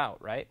telescope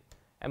out, right?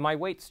 And my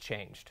weight's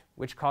changed,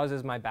 which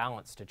causes my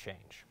balance to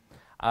change.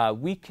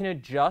 We can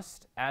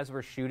adjust as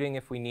we're shooting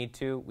if we need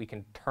to. We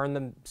can turn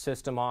the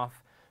system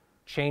off,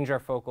 change our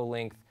focal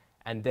length,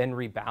 and then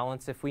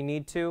rebalance if we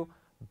need to.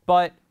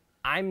 But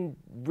I'm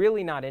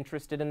really not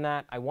interested in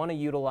that. I want to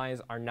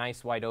utilize our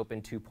nice wide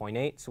open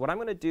 2.8. So what I'm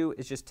going to do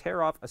is just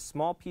tear off a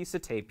small piece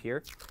of tape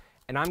here,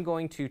 and I'm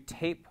going to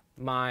tape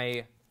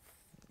my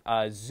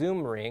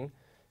zoom ring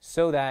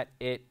so that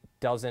it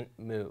doesn't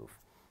move.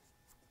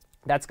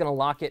 That's going to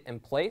lock it in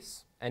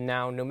place, and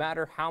now no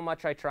matter how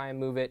much I try and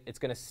move it, it's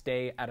going to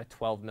stay at a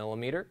 12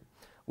 millimeter,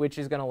 which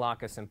is going to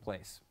lock us in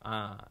place.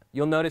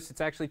 You'll notice it's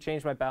actually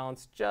changed my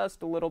balance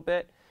just a little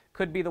bit.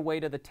 Could be the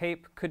weight of the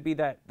tape, could be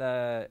that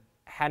the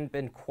hadn't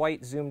been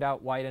quite zoomed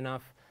out wide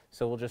enough,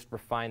 so we'll just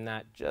refine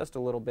that just a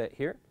little bit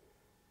here.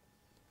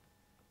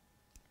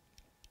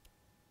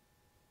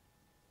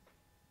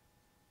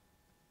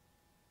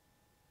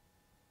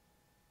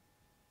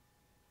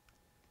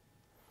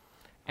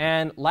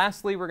 And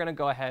lastly, we're going to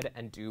go ahead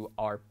and do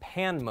our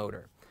pan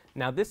motor.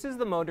 Now, this is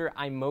the motor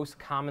I most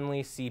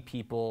commonly see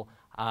people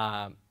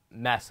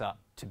mess up,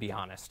 to be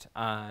honest.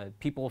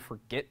 People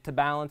forget to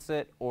balance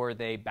it, or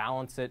they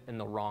balance it in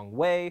the wrong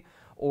way,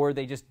 or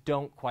they just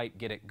don't quite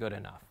get it good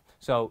enough.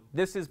 So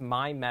this is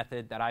my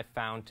method that I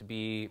found to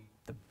be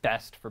the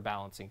best for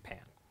balancing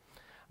pan.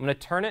 I'm going to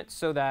turn it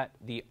so that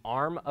the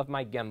arm of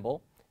my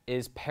gimbal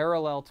is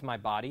parallel to my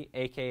body,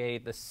 aka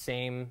the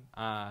same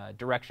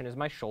direction as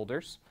my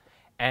shoulders.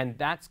 And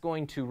that's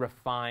going to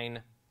refine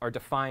or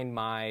define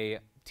my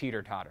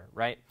teeter-totter,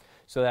 right?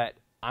 So that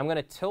I'm going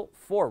to tilt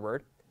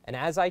forward, And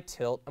as I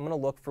tilt, I'm going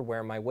to look for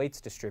where my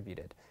weight's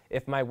distributed.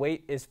 If my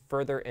weight is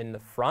further in the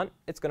front,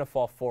 it's going to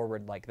fall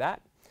forward like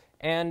that.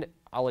 And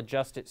I'll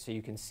adjust it so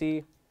you can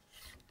see.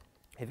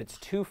 If it's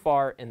too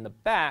far in the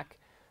back,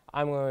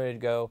 I'm going to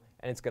go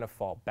and it's going to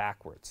fall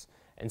backwards.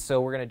 And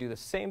so we're going to do the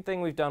same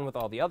thing we've done with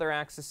all the other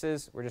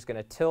axes. We're just going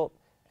to tilt,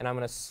 and I'm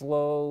going to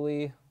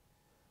slowly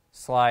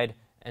slide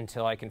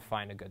until I can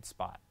find a good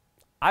spot.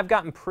 I've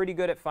gotten pretty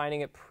good at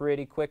finding it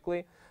pretty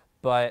quickly,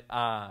 but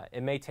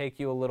it may take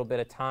you a little bit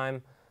of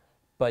time.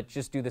 But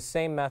just do the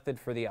same method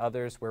for the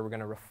others, where we're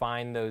going to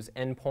refine those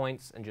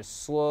endpoints and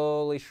just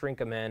slowly shrink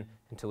them in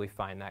until we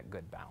find that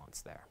good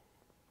balance there.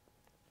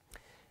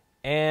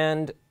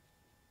 And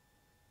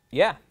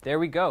yeah, there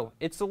we go.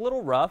 It's a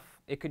little rough.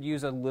 It could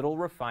use a little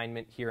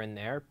refinement here and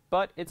there,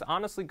 but it's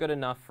honestly good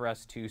enough for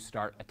us to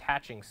start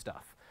attaching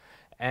stuff.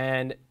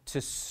 And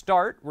to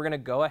start, we're going to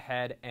go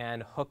ahead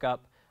and hook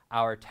up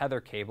our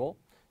tether cable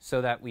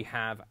so that we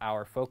have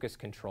our focus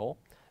control.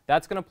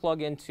 That's going to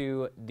plug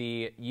into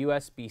the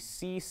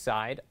USB-C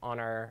side on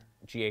our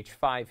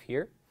GH5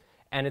 here,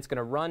 and it's going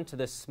to run to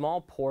this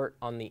small port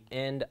on the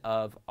end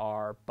of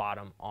our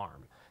bottom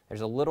arm.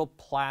 There's a little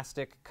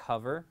plastic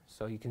cover,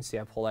 so you can see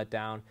I pull that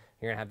down.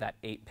 You're going to have that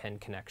 8-pin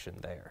connection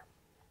there.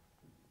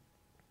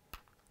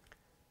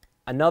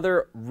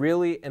 Another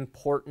really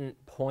important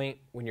point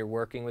when you're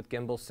working with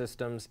gimbal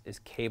systems is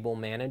cable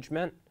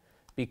management,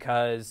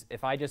 because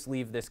if I just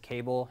leave this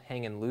cable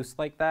hanging loose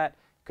like that,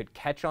 it could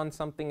catch on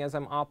something as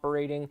I'm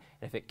operating,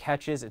 and if it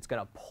catches, it's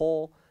going to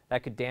pull.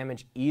 That could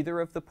damage either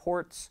of the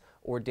ports,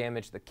 or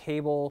damage the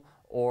cable,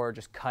 or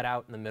just cut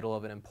out in the middle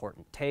of an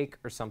important take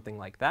or something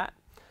like that.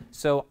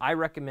 So I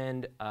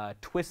recommend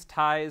twist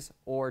ties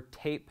or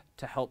tape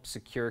to help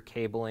secure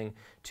cabling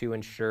to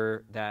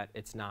ensure that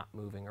it's not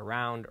moving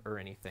around or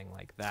anything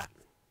like that.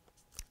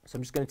 So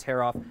I'm just going to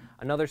tear off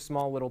another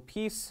small little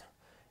piece,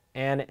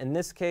 and in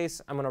this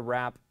case I'm going to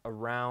wrap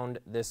around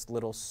this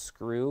little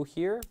screw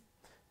here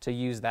to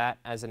use that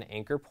as an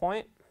anchor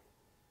point.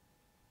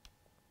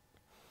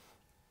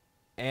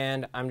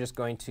 And I'm just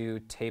going to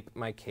tape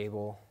my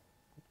cable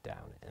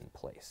down in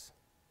place.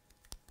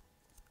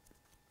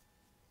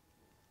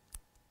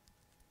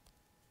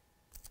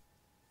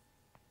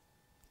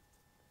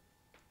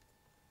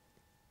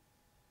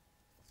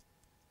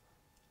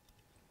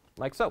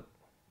 Like so.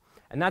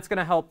 And that's going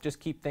to help just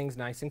keep things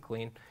nice and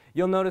clean.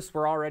 You'll notice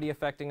we're already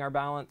affecting our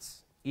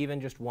balance. Even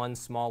just one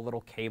small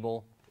little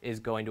cable is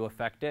going to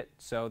affect it.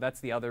 So that's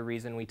the other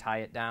reason we tie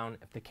it down.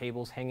 If the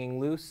cable's hanging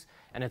loose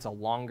and it's a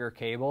longer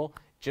cable,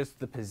 just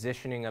the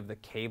positioning of the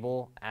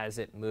cable as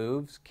it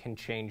moves can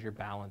change your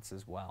balance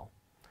as well.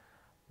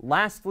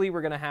 Lastly,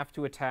 we're going to have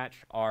to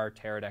attach our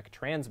Teradek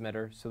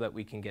transmitter so that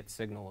we can get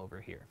signal over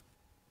here.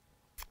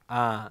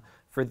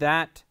 For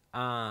that,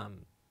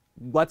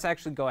 let's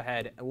actually go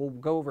ahead and we'll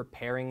go over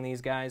pairing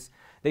these guys.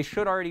 They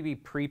should already be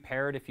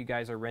pre-paired if you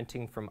guys are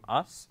renting from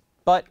us,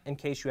 but in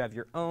case you have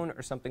your own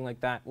or something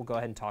like that, we'll go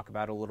ahead and talk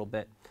about it a little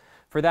bit.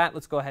 For that,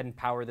 let's go ahead and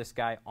power this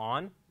guy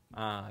on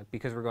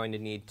because we're going to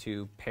need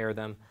to pair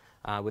them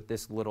with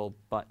this little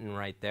button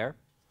right there.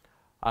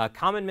 A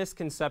common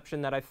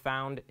misconception that I've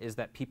found is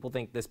that people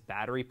think this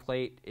battery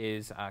plate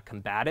is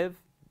combative,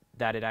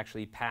 that it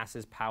actually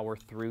passes power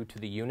through to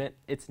the unit.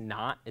 It's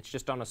not. It's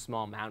just on a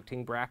small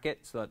mounting bracket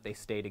so that they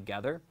stay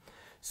together.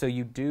 So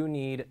you do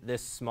need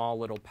this small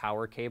little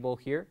power cable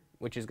here,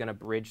 which is going to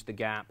bridge the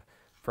gap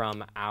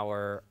from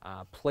our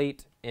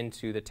plate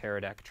into the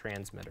Teradek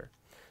transmitter.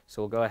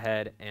 So we'll go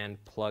ahead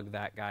and plug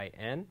that guy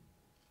in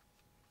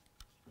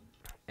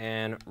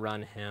and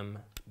run him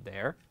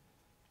there.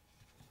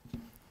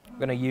 I'm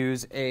going to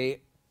use a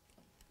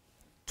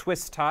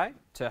twist tie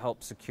to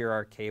help secure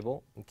our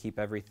cable and keep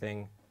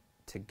everything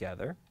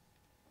together.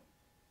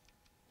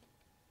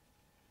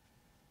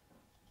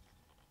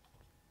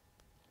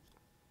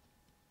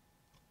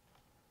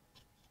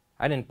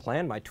 I didn't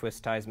plan my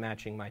twist ties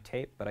matching my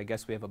tape, but I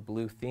guess we have a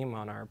blue theme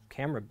on our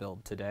camera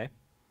build today.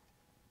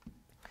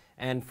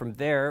 And from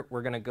there,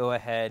 we're going to go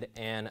ahead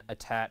and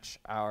attach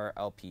our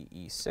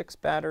LPE6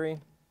 battery,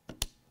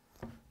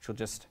 which will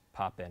just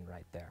pop in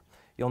right there.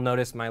 You'll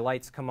notice my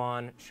lights come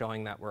on,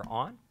 showing that we're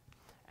on.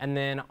 And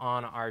then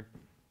on our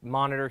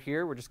monitor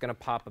here, we're just going to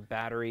pop a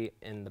battery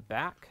in the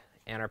back,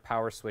 and our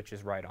power switch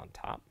is right on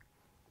top.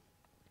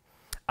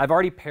 I've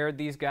already paired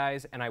these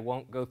guys, and I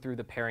won't go through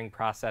the pairing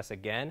process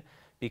again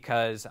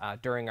because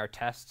during our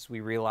tests, we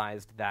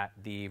realized that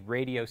the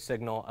radio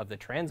signal of the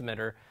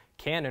transmitter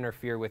can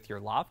interfere with your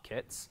lav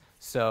kits,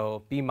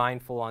 so be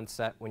mindful on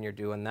set when you're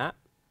doing that.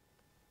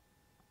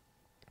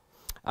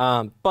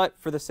 But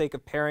for the sake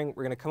of pairing,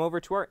 we're going to come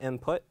over to our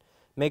input,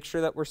 make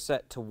sure that we're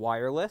set to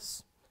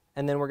wireless,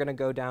 and then we're going to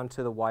go down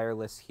to the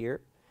wireless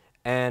here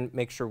and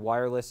make sure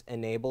wireless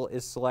enable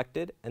is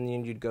selected, and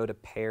then you'd go to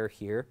pair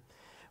here.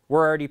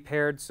 We're already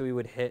paired, so we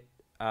would hit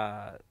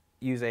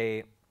use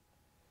a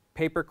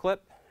paper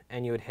clip,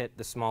 and you would hit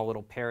the small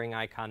little pairing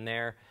icon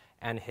there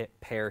and hit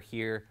pair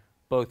here.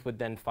 Both would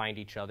then find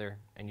each other,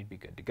 and you'd be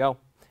good to go.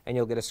 And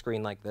you'll get a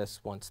screen like this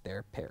once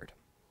they're paired.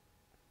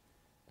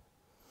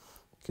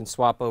 Can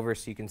swap over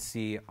so you can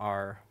see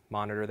our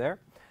monitor there.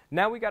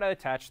 Now we got to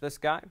attach this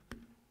guy.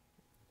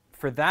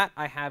 For that,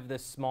 I have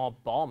this small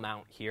ball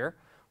mount here,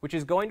 which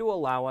is going to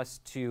allow us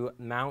to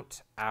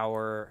mount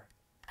our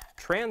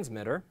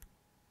transmitter.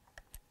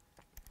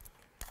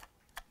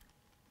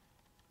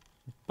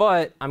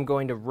 But I'm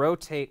going to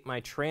rotate my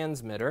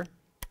transmitter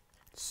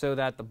so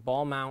that the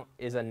ball mount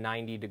is a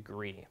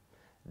 90-degree.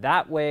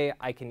 That way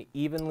I can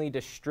evenly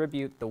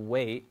distribute the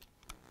weight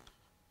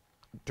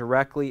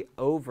directly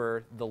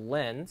over the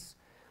lens,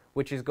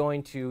 which is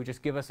going to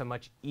just give us a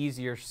much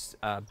easier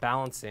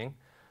balancing,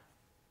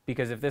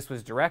 because if this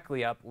was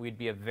directly up, we'd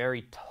be a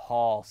very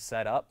tall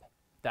setup.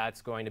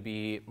 That's going to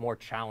be more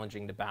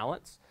challenging to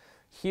balance.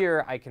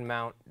 Here I can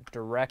mount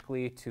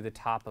directly to the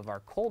top of our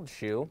cold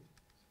shoe,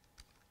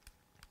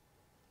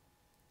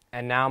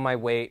 and now my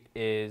weight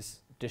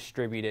is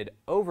distributed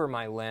over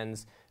my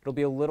lens. It'll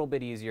be a little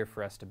bit easier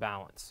for us to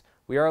balance.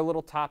 We are a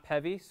little top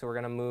heavy, so we're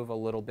going to move a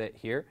little bit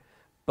here,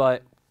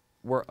 but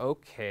we're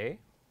okay.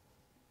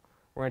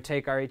 We're going to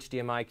take our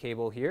HDMI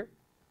cable here.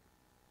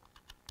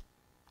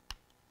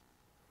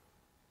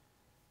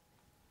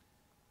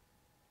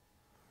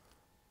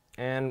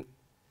 And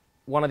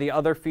one of the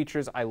other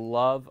features I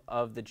love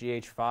of the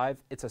GH5,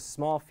 it's a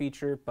small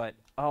feature, but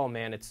oh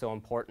man, it's so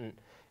important,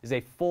 is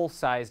a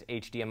full-sized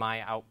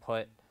HDMI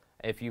output.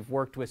 If you've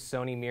worked with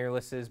Sony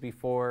mirrorlesses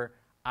before,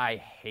 I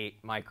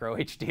hate micro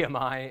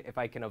HDMI if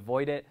I can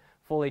avoid it.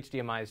 Full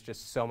HDMI is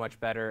just so much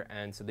better,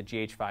 and so the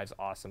GH5 is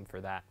awesome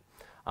for that.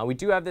 We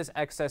do have this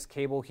excess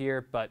cable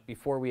here, but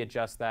before we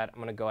adjust that, I'm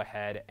going to go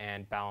ahead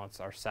and balance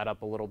our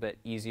setup a little bit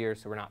easier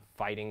so we're not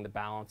fighting the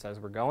balance as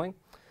we're going.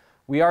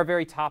 We are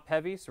very top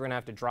heavy, so we're going to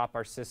have to drop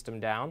our system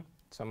down.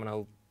 So I'm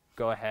going to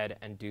go ahead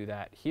and do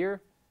that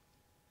here.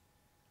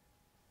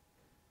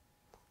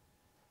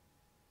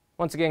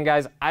 Once again,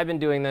 guys, I've been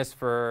doing this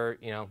for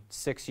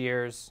 6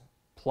 years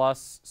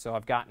plus, so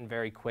I've gotten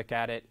very quick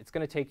at it. It's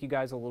going to take you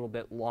guys a little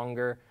bit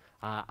longer.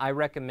 I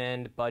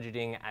recommend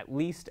budgeting at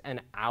least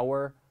an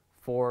hour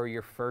for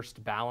your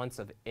first balance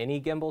of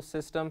any gimbal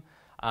system,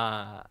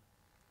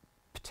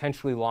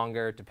 potentially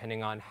longer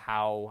depending on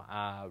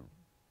how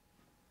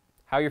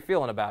you're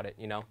feeling about it.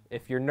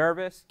 If you're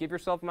nervous, give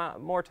yourself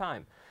more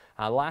time.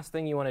 The last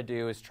thing you want to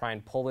do is try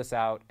and pull this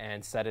out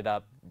and set it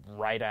up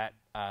right at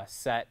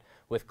set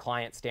with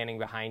client standing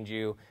behind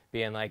you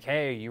being like,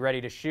 hey, you ready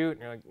to shoot?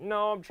 And you're like,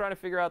 no, I'm trying to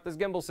figure out this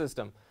gimbal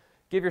system.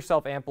 Give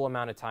yourself ample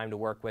amount of time to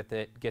work with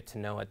it, get to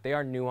know it. They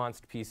are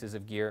nuanced pieces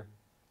of gear.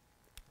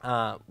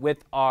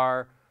 With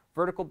our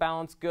vertical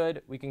balance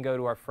good, we can go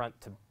to our front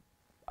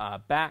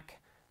to back.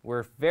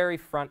 We're very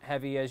front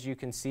heavy, as you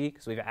can see,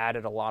 because we've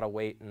added a lot of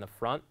weight in the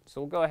front. So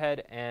we'll go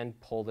ahead and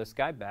pull this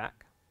guy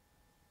back.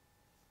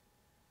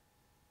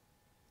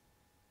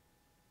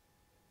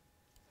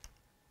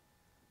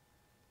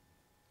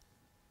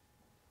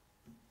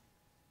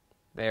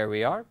 There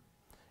we are.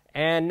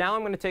 And now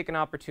I'm going to take an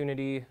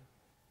opportunity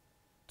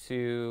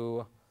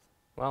to,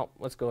 well,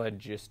 let's go ahead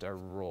and just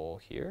roll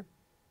here.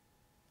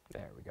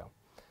 There we go.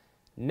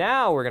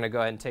 Now we're going to go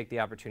ahead and take the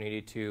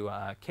opportunity to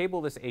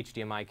cable this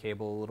HDMI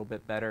cable a little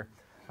bit better.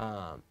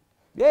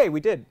 Yay, we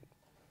did.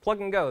 Plug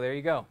and go. There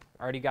you go.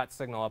 Already got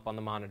signal up on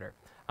the monitor.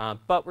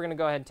 But we're going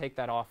to go ahead and take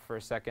that off for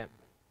a second.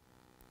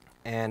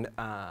 And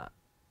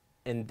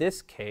in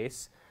this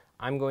case,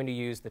 I'm going to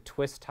use the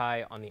twist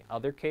tie on the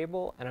other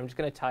cable, and I'm just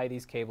going to tie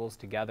these cables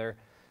together.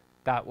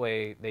 That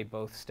way they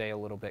both stay a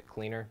little bit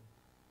cleaner.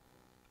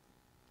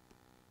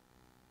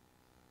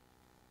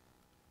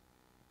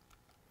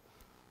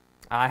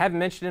 I haven't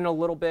mentioned in a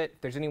little bit, if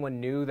there's anyone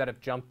new that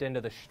have jumped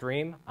into the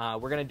stream,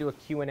 we're going to do a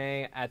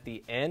Q&A at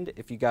the end.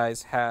 If you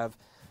guys have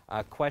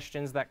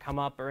questions that come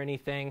up or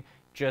anything,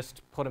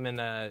 just put them in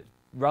the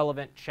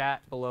relevant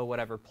chat below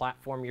whatever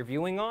platform you're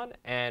viewing on,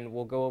 and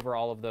we'll go over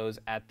all of those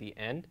at the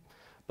end.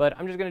 But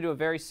I'm just going to do a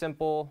very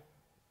simple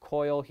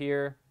coil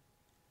here,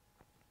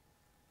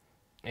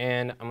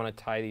 and I'm going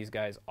to tie these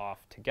guys off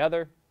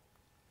together.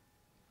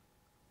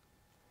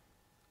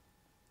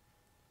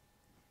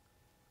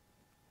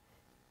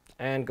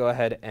 And go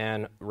ahead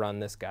and run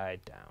this guy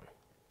down.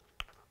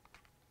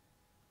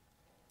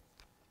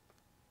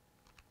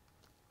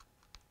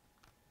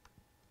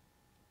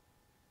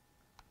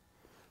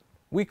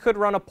 We could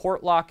run a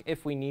port lock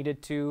if we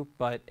needed to,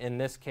 but in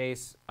this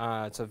case,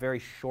 it's a very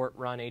short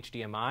run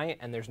HDMI,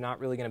 and there's not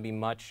really going to be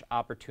much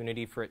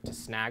opportunity for it to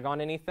snag on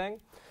anything.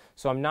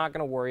 So I'm not going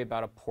to worry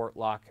about a port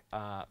lock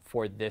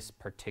for this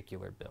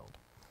particular build.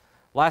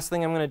 Last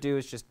thing I'm going to do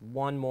is just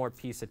one more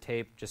piece of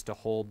tape just to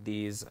hold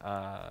these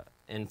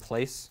in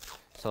place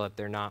so that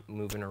they're not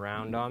moving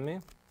around on me.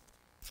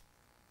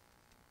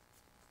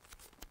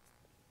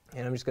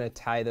 And I'm just going to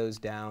tie those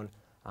down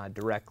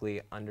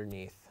directly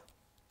underneath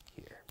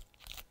here.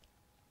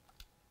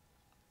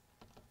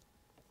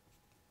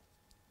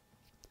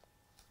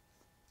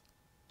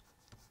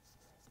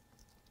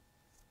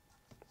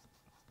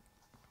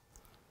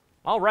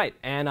 All right,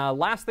 and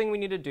last thing we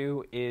need to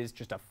do is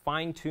just a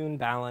fine-tune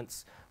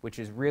balance, which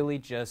is really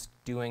just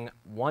doing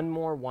one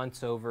more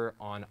once-over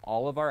on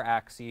all of our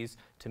axes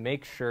to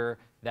make sure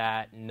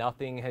that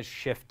nothing has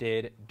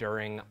shifted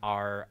during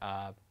our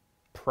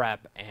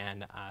prep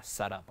and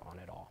setup on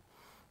it all.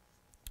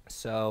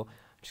 So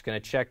I'm just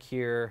going to check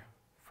here.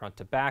 Front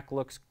to back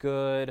looks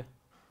good.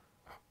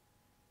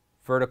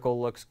 Vertical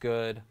looks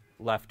good.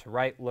 Left to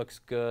right looks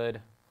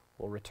good.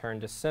 We'll return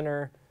to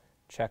center.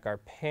 Check our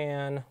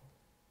pan.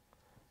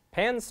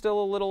 Pan's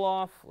still a little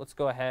off. Let's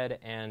go ahead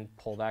and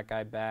pull that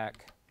guy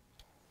back.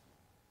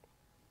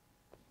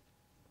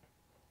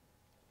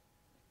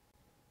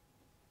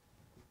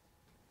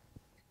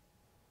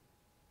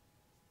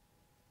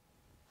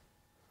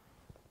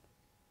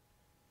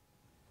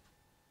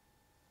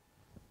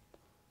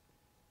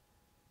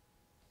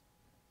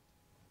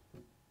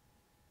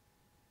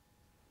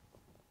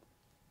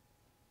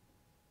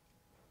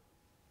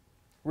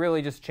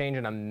 Really just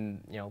changing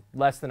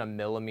less than a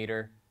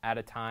millimeter at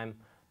a time.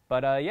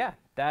 But yeah,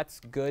 that's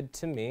good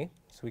to me.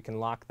 So we can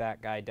lock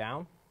that guy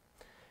down.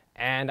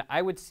 And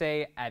I would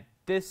say at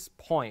this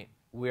point,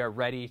 we are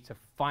ready to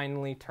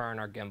finally turn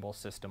our gimbal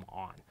system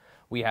on.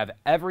 We have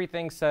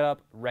everything set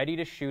up, ready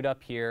to shoot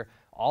up here.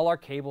 All our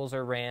cables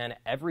are ran,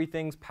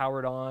 everything's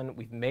powered on.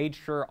 We've made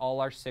sure all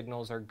our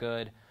signals are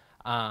good.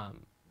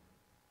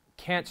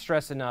 Can't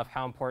stress enough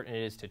how important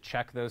it is to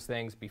check those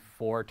things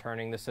before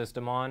turning the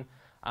system on.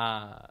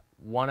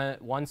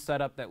 One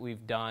setup that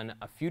we've done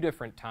a few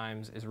different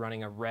times is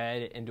running a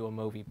Red into a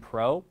Movi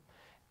Pro,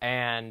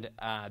 and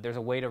there's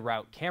a way to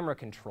route camera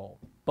control,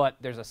 but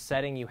there's a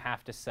setting you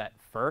have to set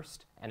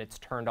first, and it's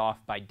turned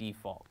off by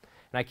default.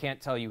 And I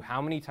can't tell you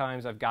how many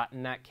times I've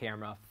gotten that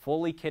camera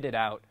fully kitted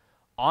out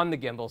on the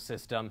gimbal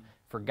system,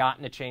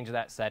 forgotten to change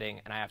that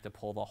setting, and I have to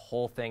pull the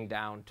whole thing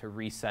down to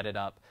reset it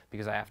up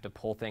because I have to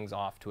pull things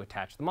off to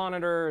attach the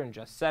monitor and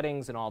just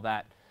settings and all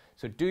that.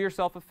 So do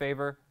yourself a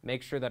favor,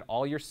 make sure that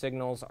all your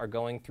signals are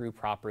going through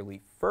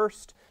properly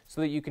first so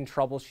that you can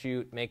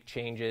troubleshoot, make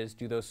changes,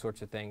 do those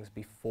sorts of things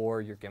before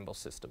your gimbal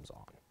system's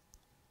on.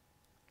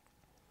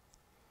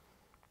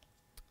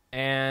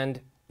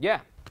 And yeah,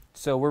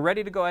 so we're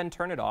ready to go ahead and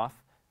turn it off,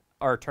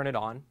 or turn it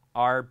on.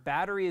 Our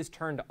battery is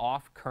turned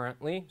off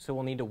currently, so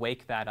we'll need to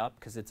wake that up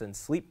because it's in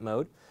sleep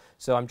mode.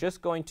 So I'm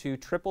just going to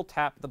triple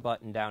tap the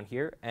button down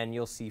here, and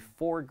you'll see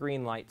 4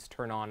 green lights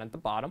turn on at the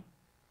bottom.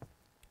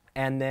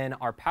 And then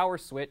our power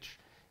switch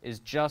is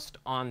just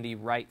on the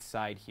right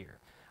side here.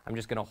 I'm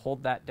just going to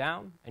hold that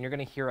down, and you're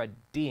going to hear a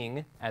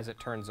ding as it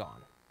turns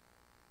on.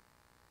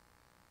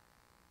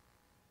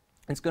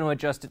 It's going to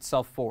adjust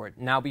itself forward.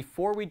 Now,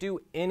 before we do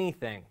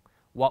anything,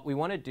 what we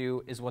want to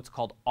do is what's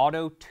called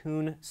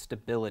auto-tune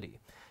stability.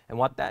 And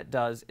what that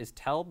does is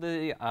tell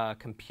the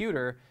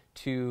computer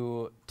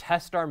to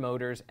test our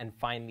motors and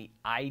find the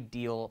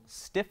ideal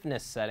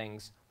stiffness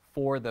settings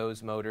for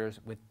those motors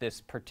with this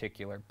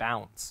particular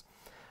balance.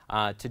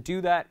 To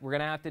do that, we're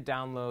going to have to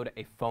download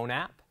a phone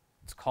app.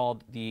 It's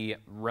called the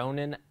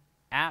Ronin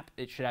app.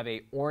 It should have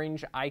an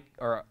orange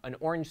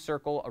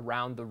circle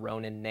around the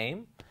Ronin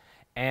name.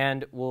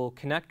 And we'll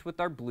connect with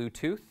our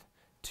Bluetooth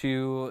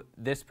to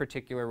this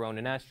particular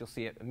Ronin-S. You'll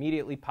see it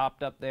immediately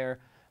popped up there,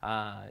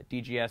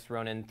 DGS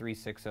Ronin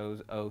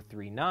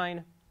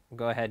 360039. We'll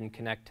go ahead and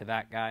connect to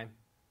that guy.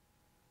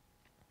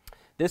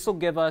 This will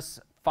give us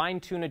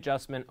fine-tune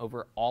adjustment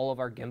over all of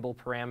our gimbal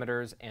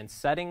parameters and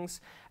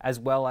settings, as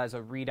well as a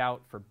readout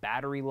for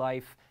battery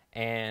life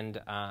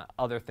and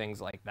other things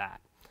like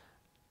that.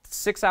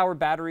 6-hour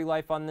battery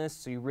life on this,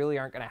 so you really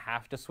aren't going to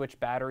have to switch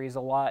batteries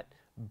a lot,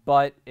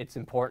 but it's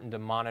important to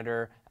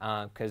monitor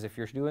because if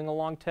you're doing a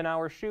long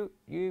 10-hour shoot,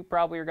 you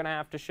probably are going to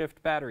have to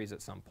shift batteries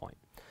at some point.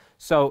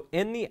 So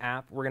in the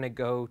app, we're going to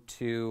go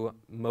to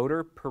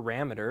Motor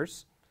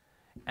Parameters,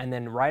 and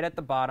then right at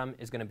the bottom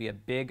is going to be a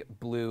big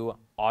blue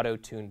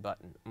auto-tune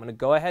button. I'm going to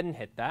go ahead and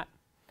hit that,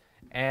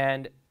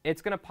 and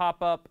it's going to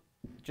pop up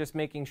just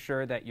making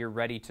sure that you're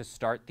ready to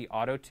start the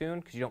auto-tune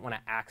because you don't want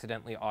to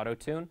accidentally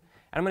auto-tune. And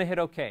I'm going to hit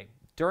OK.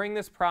 During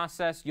this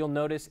process, you'll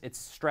notice it's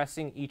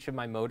stressing each of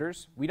my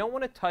motors. We don't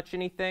want to touch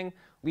anything.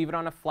 Leave it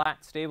on a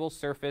flat, stable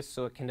surface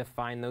so it can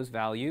define those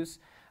values.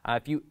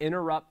 If you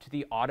interrupt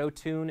the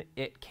auto-tune,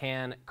 it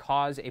can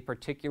cause a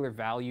particular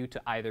value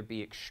to either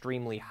be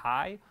extremely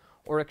high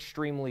or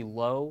extremely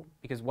low,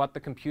 because what the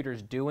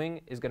computer's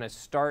doing is going to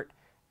start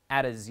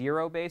at a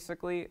 0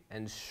 basically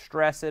and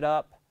stress it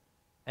up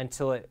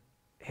until it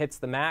hits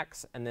the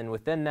max, and then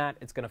within that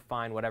it's going to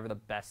find whatever the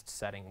best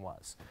setting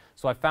was.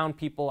 So I found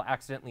people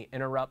accidentally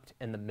interrupt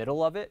in the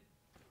middle of it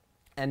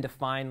and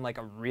define like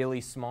a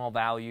really small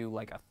value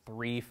like a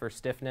 3 for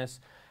stiffness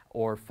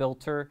or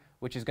filter,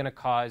 which is going to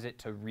cause it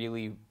to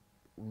really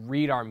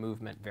read our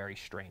movement very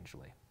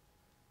strangely.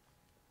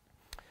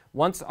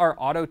 Once our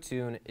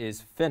auto-tune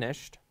is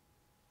finished,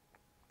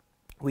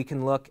 we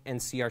can look and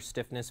see our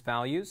stiffness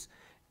values,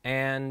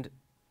 and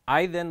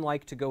I then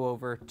like to go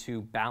over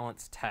to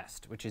Balance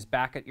Test, which is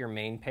back at your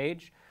main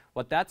page.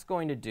 What that's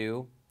going to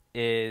do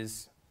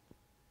is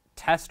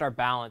test our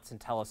balance and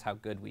tell us how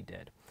good we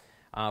did.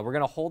 We're going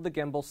to hold the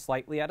gimbal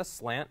slightly at a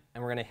slant,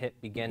 and we're going to hit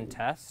Begin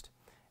Test,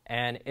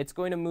 and it's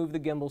going to move the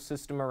gimbal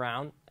system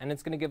around, and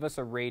it's going to give us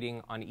a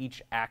rating on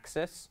each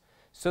axis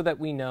so that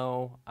we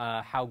know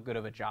how good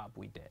of a job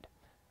we did.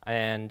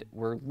 and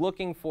we're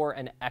looking for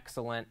an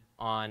excellent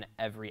on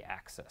every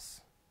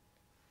axis.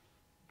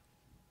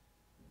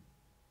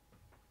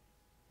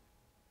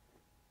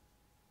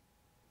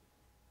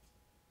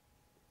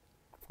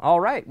 All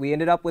right, we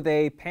ended up with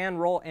a pan,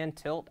 roll, and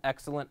tilt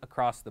excellent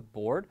across the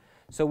board.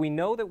 So we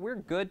know that we're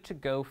good to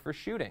go for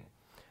shooting.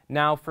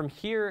 Now from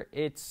here,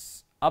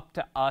 it's up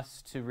to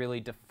us to really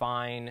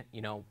define,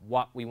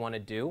 what we want to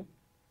do,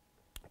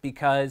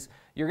 because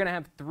you're going to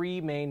have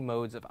 3 main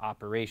modes of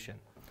operation.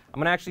 I'm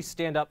going to actually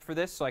stand up for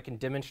this so I can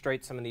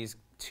demonstrate some of these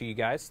to you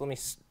guys. So let me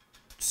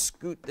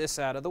scoot this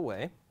out of the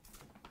way.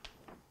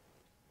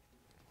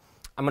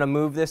 I'm going to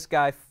move this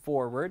guy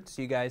forward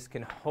so you guys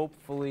can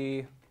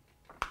hopefully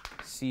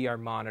see our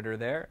monitor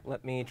there.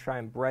 Let me try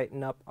and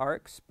brighten up our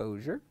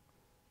exposure.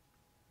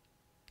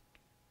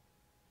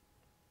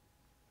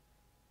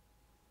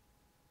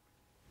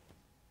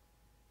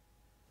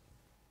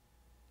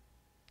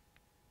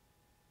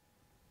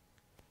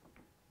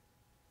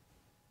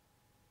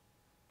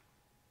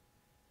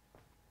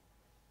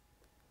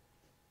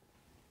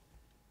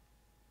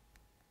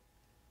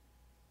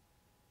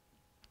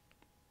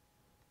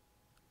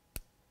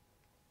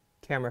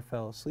 Camera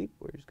fell asleep.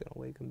 We're just going to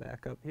wake him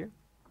back up here.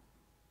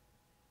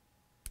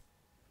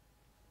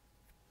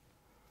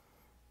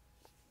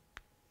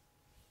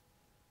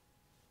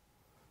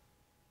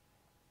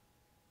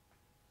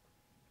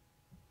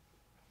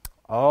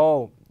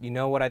 Oh, you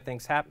know what I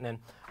think's happening?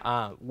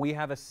 We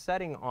have a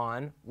setting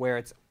on where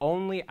it's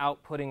only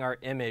outputting our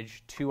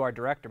image to our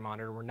director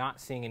monitor. We're not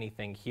seeing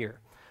anything here.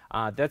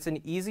 That's an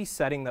easy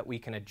setting that we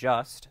can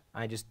adjust.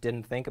 I just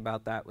didn't think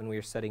about that when we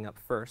were setting up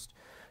first.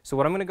 So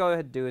what I'm going to go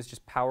ahead and do is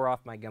just power off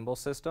my gimbal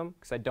system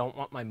because I don't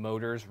want my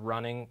motors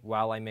running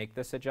while I make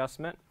this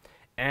adjustment.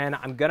 And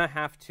I'm going to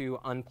have to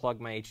unplug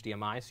my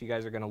HDMI, so you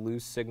guys are going to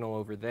lose signal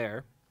over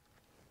there.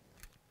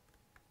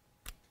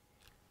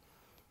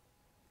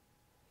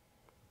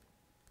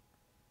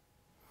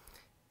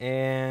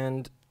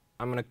 And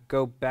I'm going to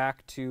go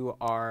back to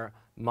our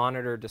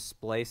monitor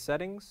display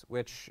settings,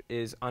 which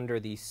is under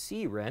the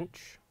C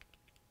wrench.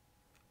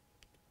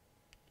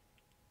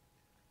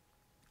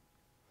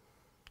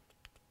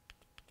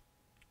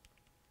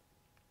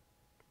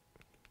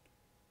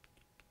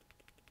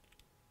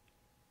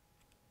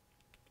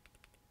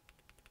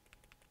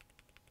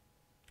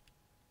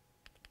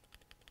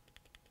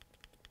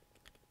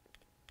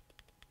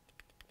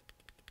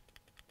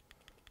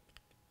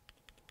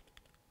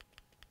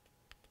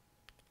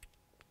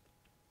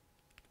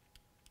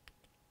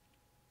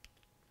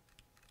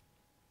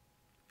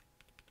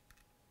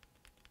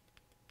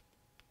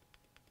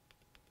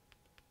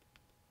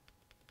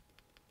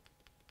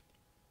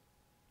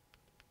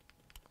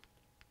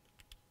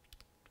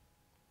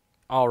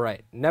 All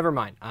right, never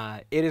mind.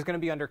 It is going to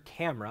be under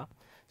camera.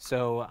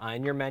 So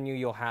in your menu,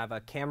 you'll have a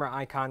camera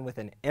icon with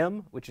an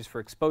M, which is for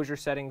exposure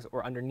settings,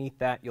 or underneath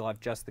that, you'll have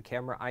just the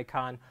camera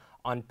icon.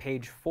 On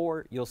page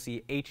 4, you'll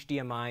see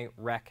HDMI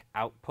rec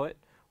output.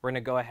 We're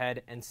going to go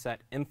ahead and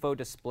set info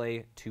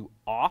display to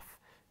off.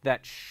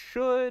 That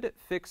should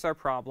fix our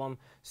problem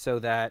so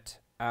that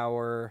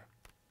our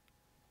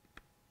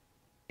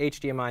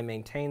HDMI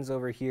maintains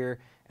over here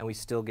and we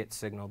still get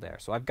signal there.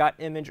 So I've got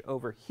image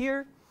over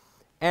here,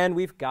 and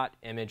we've got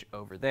image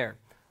over there.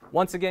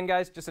 Once again,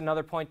 guys, just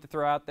another point to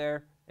throw out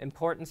there,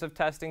 importance of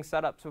testing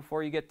setups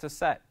before you get to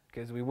set,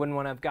 because we wouldn't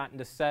want to have gotten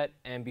to set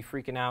and be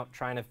freaking out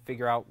trying to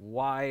figure out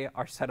why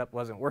our setup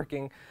wasn't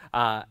working,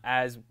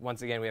 as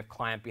once again we have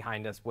client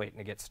behind us waiting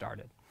to get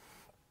started.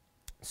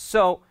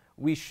 So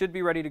we should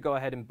be ready to go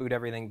ahead and boot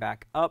everything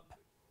back up.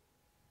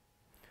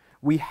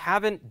 We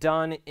haven't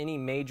done any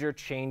major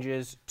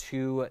changes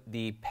to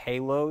the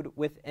payload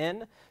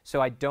within,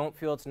 so I don't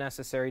feel it's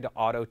necessary to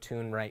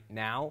auto-tune right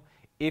now.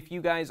 If you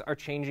guys are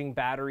changing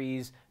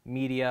batteries,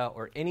 media,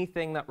 or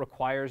anything that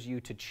requires you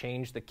to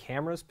change the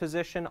camera's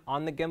position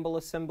on the gimbal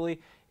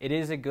assembly, it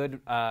is a good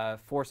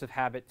force of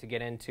habit to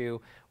get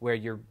into where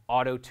you're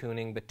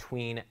auto-tuning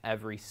between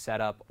every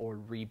setup or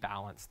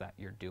rebalance that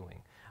you're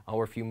doing,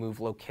 or if you move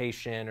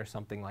location or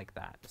something like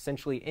that.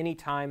 Essentially,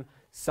 anytime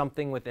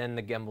something within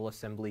the gimbal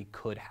assembly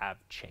could have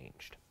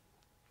changed.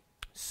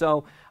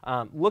 So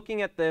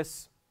looking at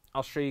this,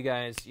 I'll show you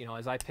guys,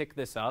 as I pick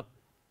this up,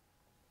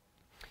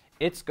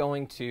 it's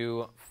going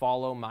to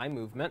follow my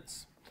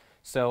movements.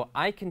 So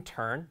I can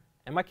turn,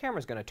 and my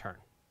camera's going to turn.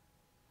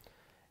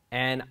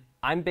 And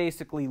I'm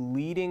basically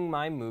leading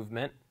my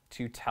movement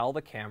to tell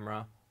the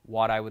camera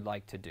what I would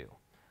like to do.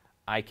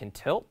 I can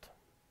tilt,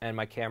 and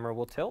my camera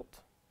will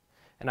tilt.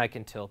 And I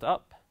can tilt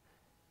up,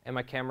 and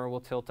my camera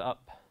will tilt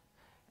up,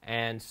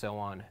 and so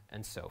on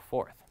and so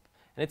forth.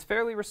 And it's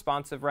fairly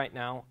responsive right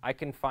now. I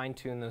can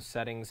fine-tune those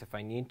settings if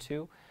I need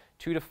to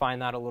define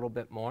that a little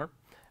bit more.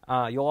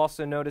 You'll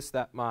also notice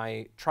that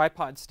my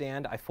tripod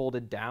stand, I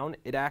folded down.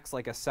 It acts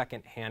like a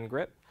second hand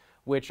grip,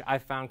 which I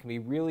found can be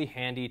really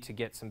handy to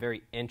get some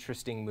very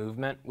interesting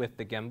movement with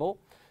the gimbal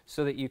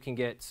so that you can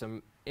get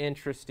some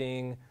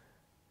interesting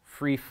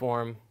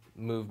free-form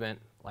movement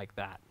like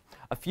that.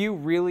 A few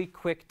really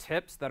quick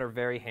tips that are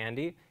very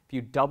handy. If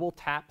you double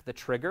tap the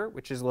trigger,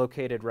 which is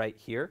located right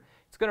here,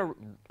 it's going to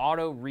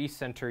auto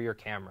recenter your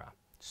camera.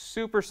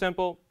 Super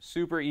simple,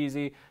 super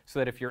easy, so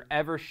that if you're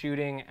ever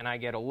shooting and I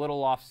get a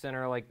little off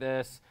center like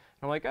this,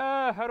 and I'm like,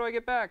 how do I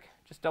get back?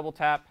 Just double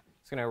tap,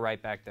 it's going to go right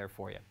back there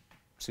for you.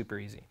 Super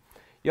easy.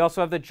 You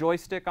also have the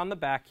joystick on the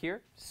back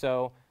here,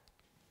 so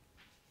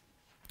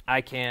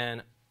I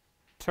can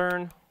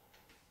turn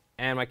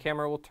and my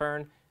camera will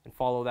turn and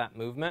follow that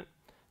movement.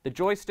 The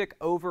joystick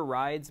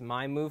overrides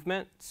my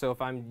movement, so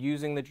if I'm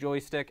using the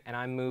joystick and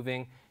I'm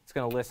moving, it's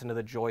going to listen to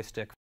the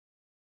joystick.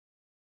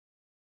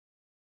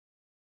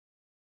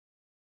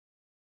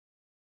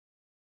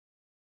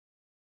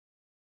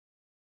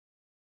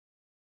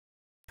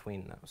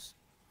 Between those.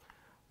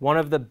 One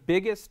of the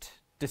biggest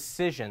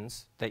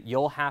decisions that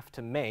you'll have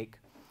to make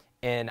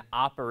in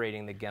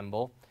operating the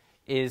gimbal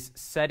is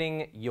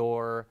setting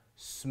your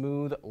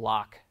smooth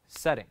lock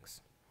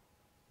settings.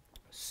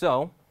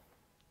 So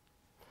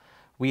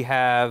we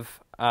have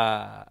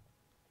our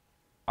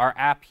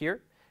app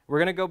here. We're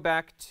going to go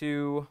back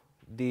to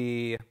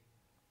the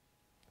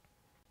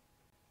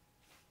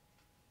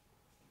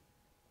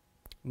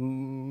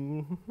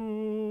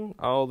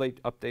oh, they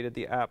updated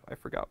the app. I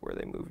forgot where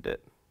they moved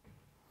it.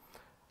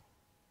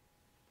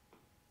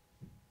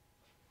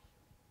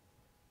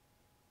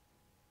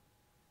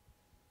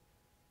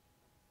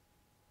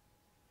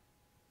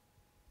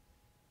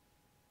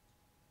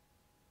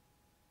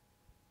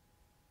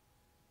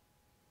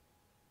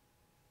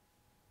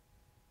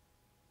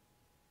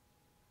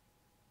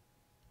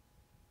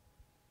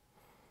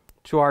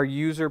 To our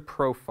user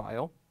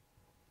profile,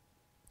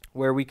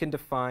 where we can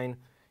define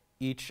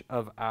each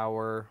of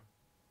our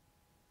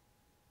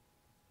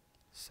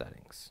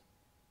settings.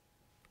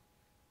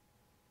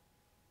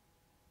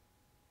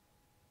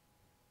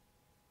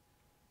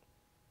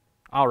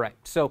 All right,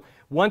 so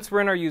once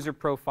we're in our user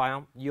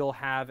profile, you'll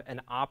have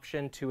an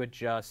option to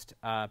adjust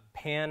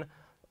pan,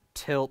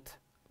 tilt,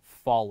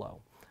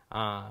 follow.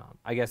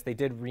 I guess they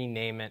did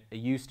rename it. It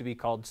used to be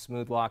called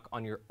Smooth Lock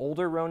on your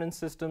older Ronin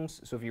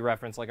systems. So if you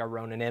reference like a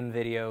Ronin-M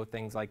video,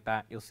 things like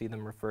that, you'll see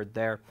them referred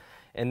there.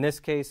 In this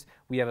case,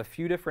 we have a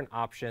few different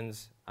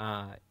options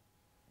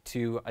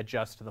to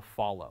adjust the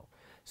follow.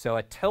 So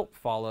a tilt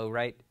follow,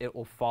 right, it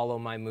will follow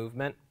my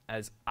movement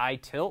as I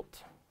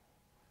tilt,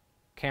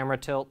 camera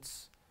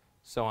tilts,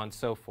 so on and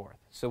so forth.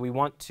 So we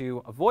want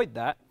to avoid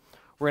that.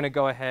 We're going to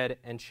go ahead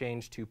and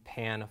change to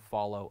pan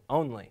follow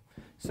only.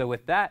 So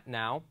with that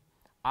now,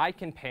 I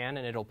can pan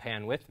and it'll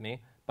pan with me,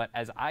 but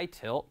as I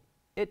tilt,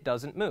 it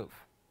doesn't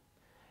move.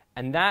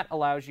 And that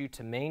allows you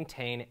to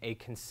maintain a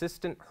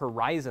consistent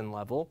horizon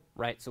level,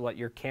 right? So what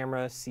your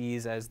camera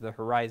sees as the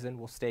horizon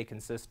will stay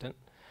consistent.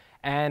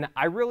 And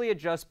I really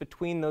adjust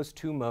between those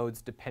two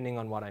modes depending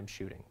on what I'm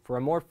shooting. For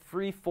a more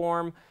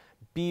free-form,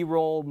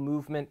 B-roll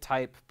movement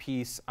type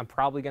piece, I'm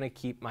probably going to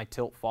keep my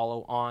tilt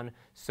follow on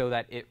so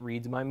that it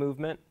reads my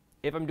movement.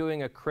 If I'm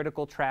doing a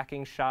critical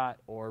tracking shot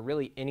or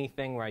really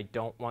anything where I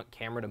don't want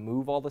camera to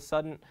move all of a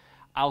sudden,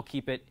 I'll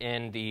keep it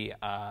in the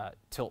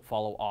tilt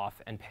follow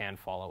off and pan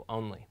follow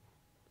only.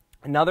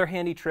 Another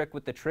handy trick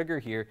with the trigger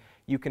here,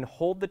 you can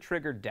hold the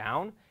trigger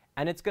down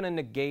and it's going to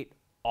negate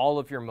all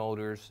of your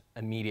motors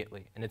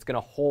immediately and it's going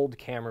to hold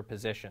camera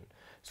position.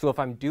 So if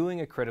I'm doing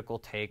a critical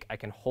take, I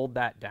can hold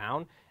that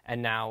down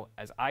and now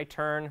as I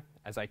turn,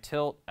 as I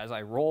tilt, as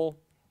I roll,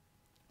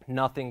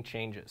 nothing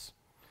changes.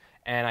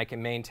 And I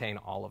can maintain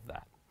all of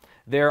that.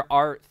 There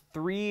are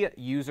 3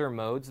 user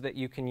modes that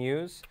you can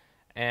use,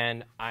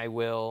 and I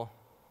will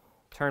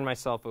turn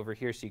myself over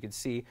here so you can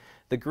see.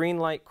 The green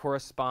light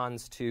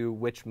corresponds to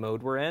which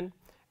mode we're in,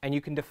 and you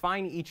can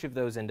define each of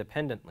those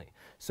independently.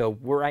 So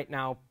we're right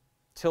now,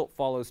 tilt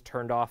follows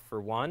turned off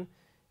for 1.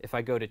 If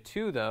I go to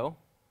 2 though,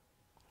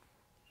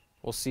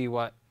 we'll see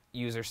what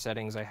user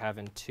settings I have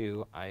in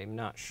 2. I'm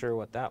not sure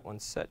what that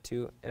one's set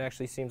to. It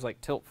actually seems like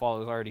tilt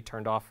follow is already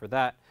turned off for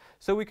that.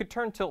 So we could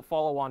turn tilt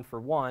follow on for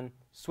 1,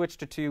 switch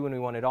to 2 when we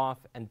want it off,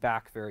 and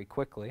back very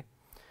quickly.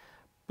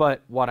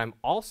 But what I'm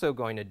also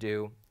going to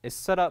do is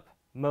set up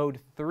mode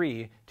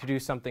 3 to do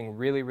something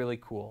really, really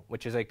cool,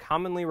 which is a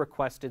commonly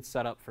requested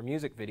setup for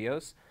music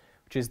videos,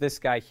 which is this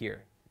guy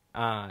here.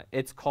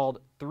 It's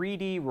called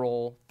 3D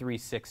Roll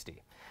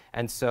 360.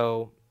 And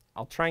so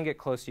I'll try and get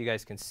close so you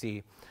guys can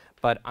see.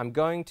 But I'm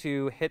going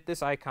to hit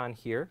this icon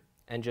here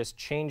and just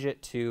change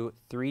it to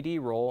 3D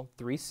Roll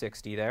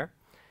 360 there.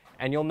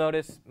 And you'll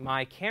notice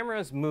my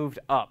camera's moved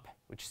up,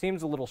 which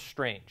seems a little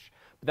strange.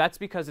 But that's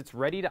because it's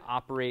ready to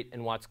operate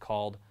in what's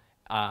called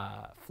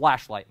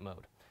flashlight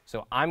mode.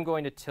 So I'm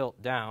going to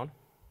tilt down,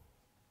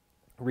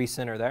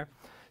 recenter there,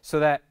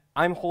 so that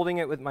I'm holding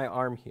it with my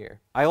arm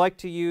here. I like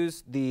to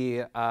use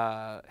the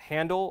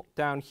handle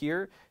down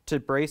here to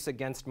brace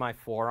against my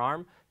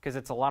forearm because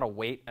it's a lot of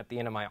weight at the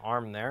end of my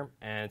arm there,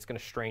 and it's going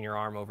to strain your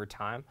arm over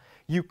time.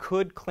 You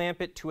could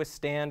clamp it to a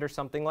stand or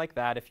something like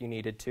that if you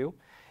needed to.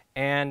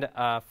 And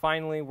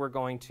finally, we're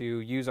going to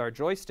use our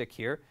joystick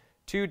here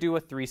to do a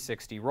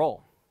 360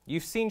 roll.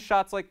 You've seen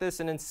shots like this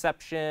in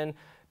Inception,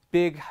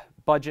 big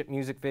budget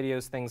music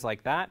videos, things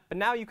like that, but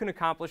now you can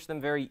accomplish them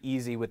very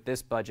easy with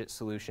this budget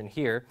solution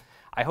here.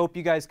 I hope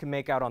you guys can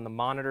make out on the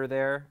monitor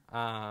there.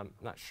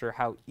 Not sure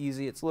how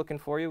easy it's looking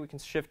for you. We can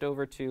shift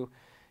over to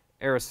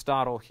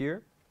Aristotle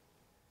here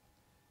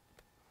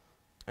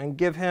and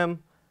give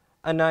him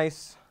a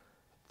nice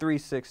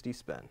 360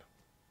 spin.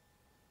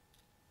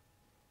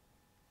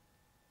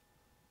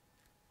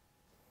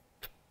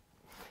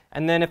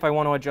 And then if I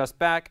want to adjust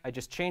back, I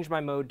just change my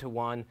mode to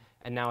 1,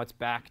 and now it's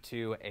back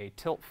to a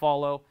tilt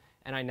follow,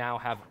 and I now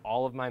have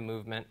all of my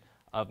movement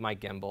of my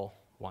gimbal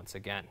once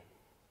again.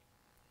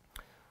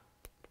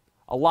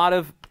 A lot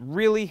of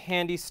really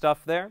handy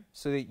stuff there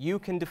so that you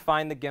can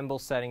define the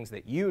gimbal settings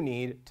that you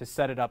need to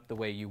set it up the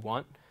way you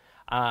want.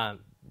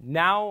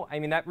 Now, I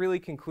mean, that really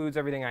concludes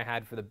everything I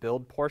had for the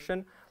build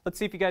portion. Let's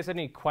see if you guys had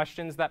any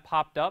questions that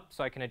popped up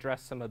so I can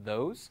address some of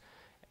those.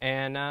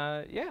 And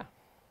yeah.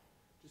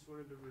 Just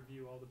wanted to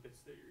review all the bits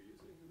that you're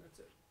using, and that's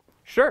it.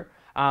 Sure.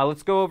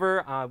 Let's go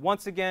over,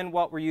 once again,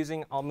 what we're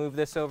using. I'll move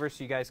this over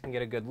so you guys can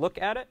get a good look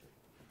at it.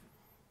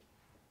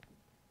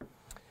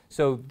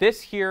 So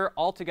this here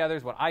altogether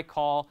is what I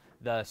call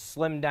the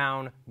slimmed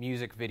down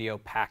music video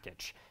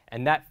package.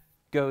 And that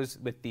goes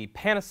with the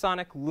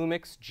Panasonic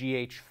Lumix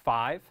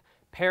GH5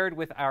 paired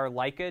with our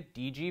Leica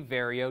DG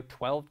Vario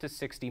 12 to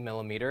 60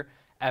 millimeter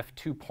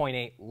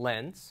f2.8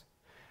 lens.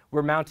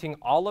 We're mounting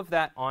all of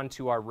that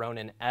onto our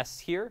Ronin-S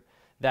here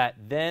that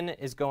then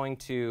is going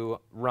to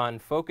run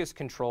focus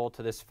control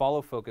to this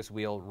follow focus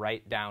wheel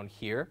right down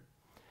here.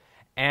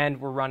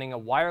 And we're running a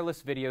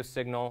wireless video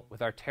signal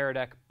with our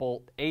Teradek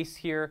Bolt Ace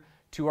here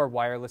to our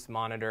wireless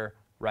monitor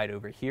right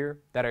over here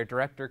that our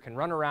director can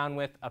run around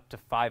with up to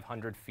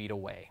 500 feet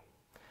away.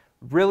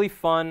 Really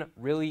fun,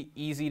 really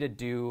easy to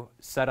do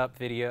setup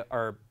video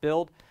or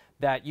build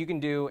that you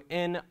can do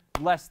in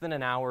less than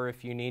an hour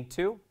if you need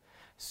to.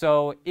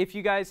 So if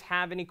you guys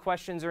have any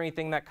questions or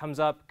anything that comes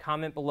up,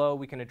 comment below.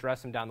 We can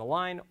address them down the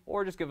line,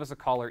 or just give us a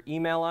call or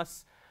email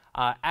us.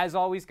 As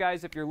always,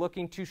 guys, if you're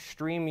looking to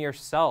stream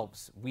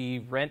yourselves, we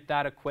rent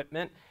that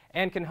equipment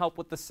and can help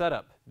with the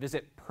setup.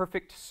 Visit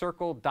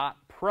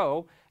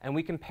perfectcircle.pro, and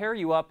we can pair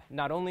you up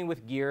not only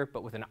with gear,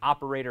 but with an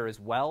operator as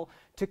well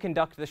to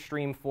conduct the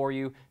stream for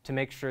you to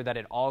make sure that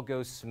it all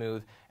goes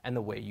smooth and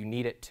the way you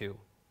need it to.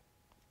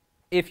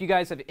 If you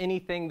guys have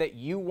anything that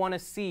you want to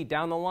see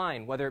down the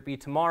line, whether it be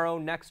tomorrow,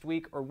 next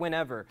week, or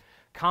whenever,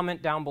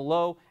 comment down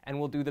below and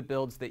we'll do the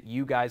builds that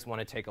you guys want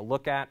to take a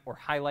look at or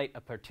highlight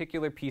a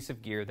particular piece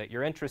of gear that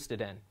you're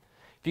interested in.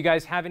 If you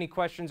guys have any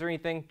questions or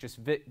anything, just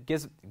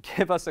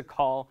give us a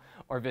call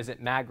or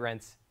visit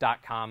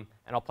magrents.com,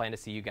 and I'll plan to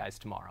see you guys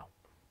tomorrow.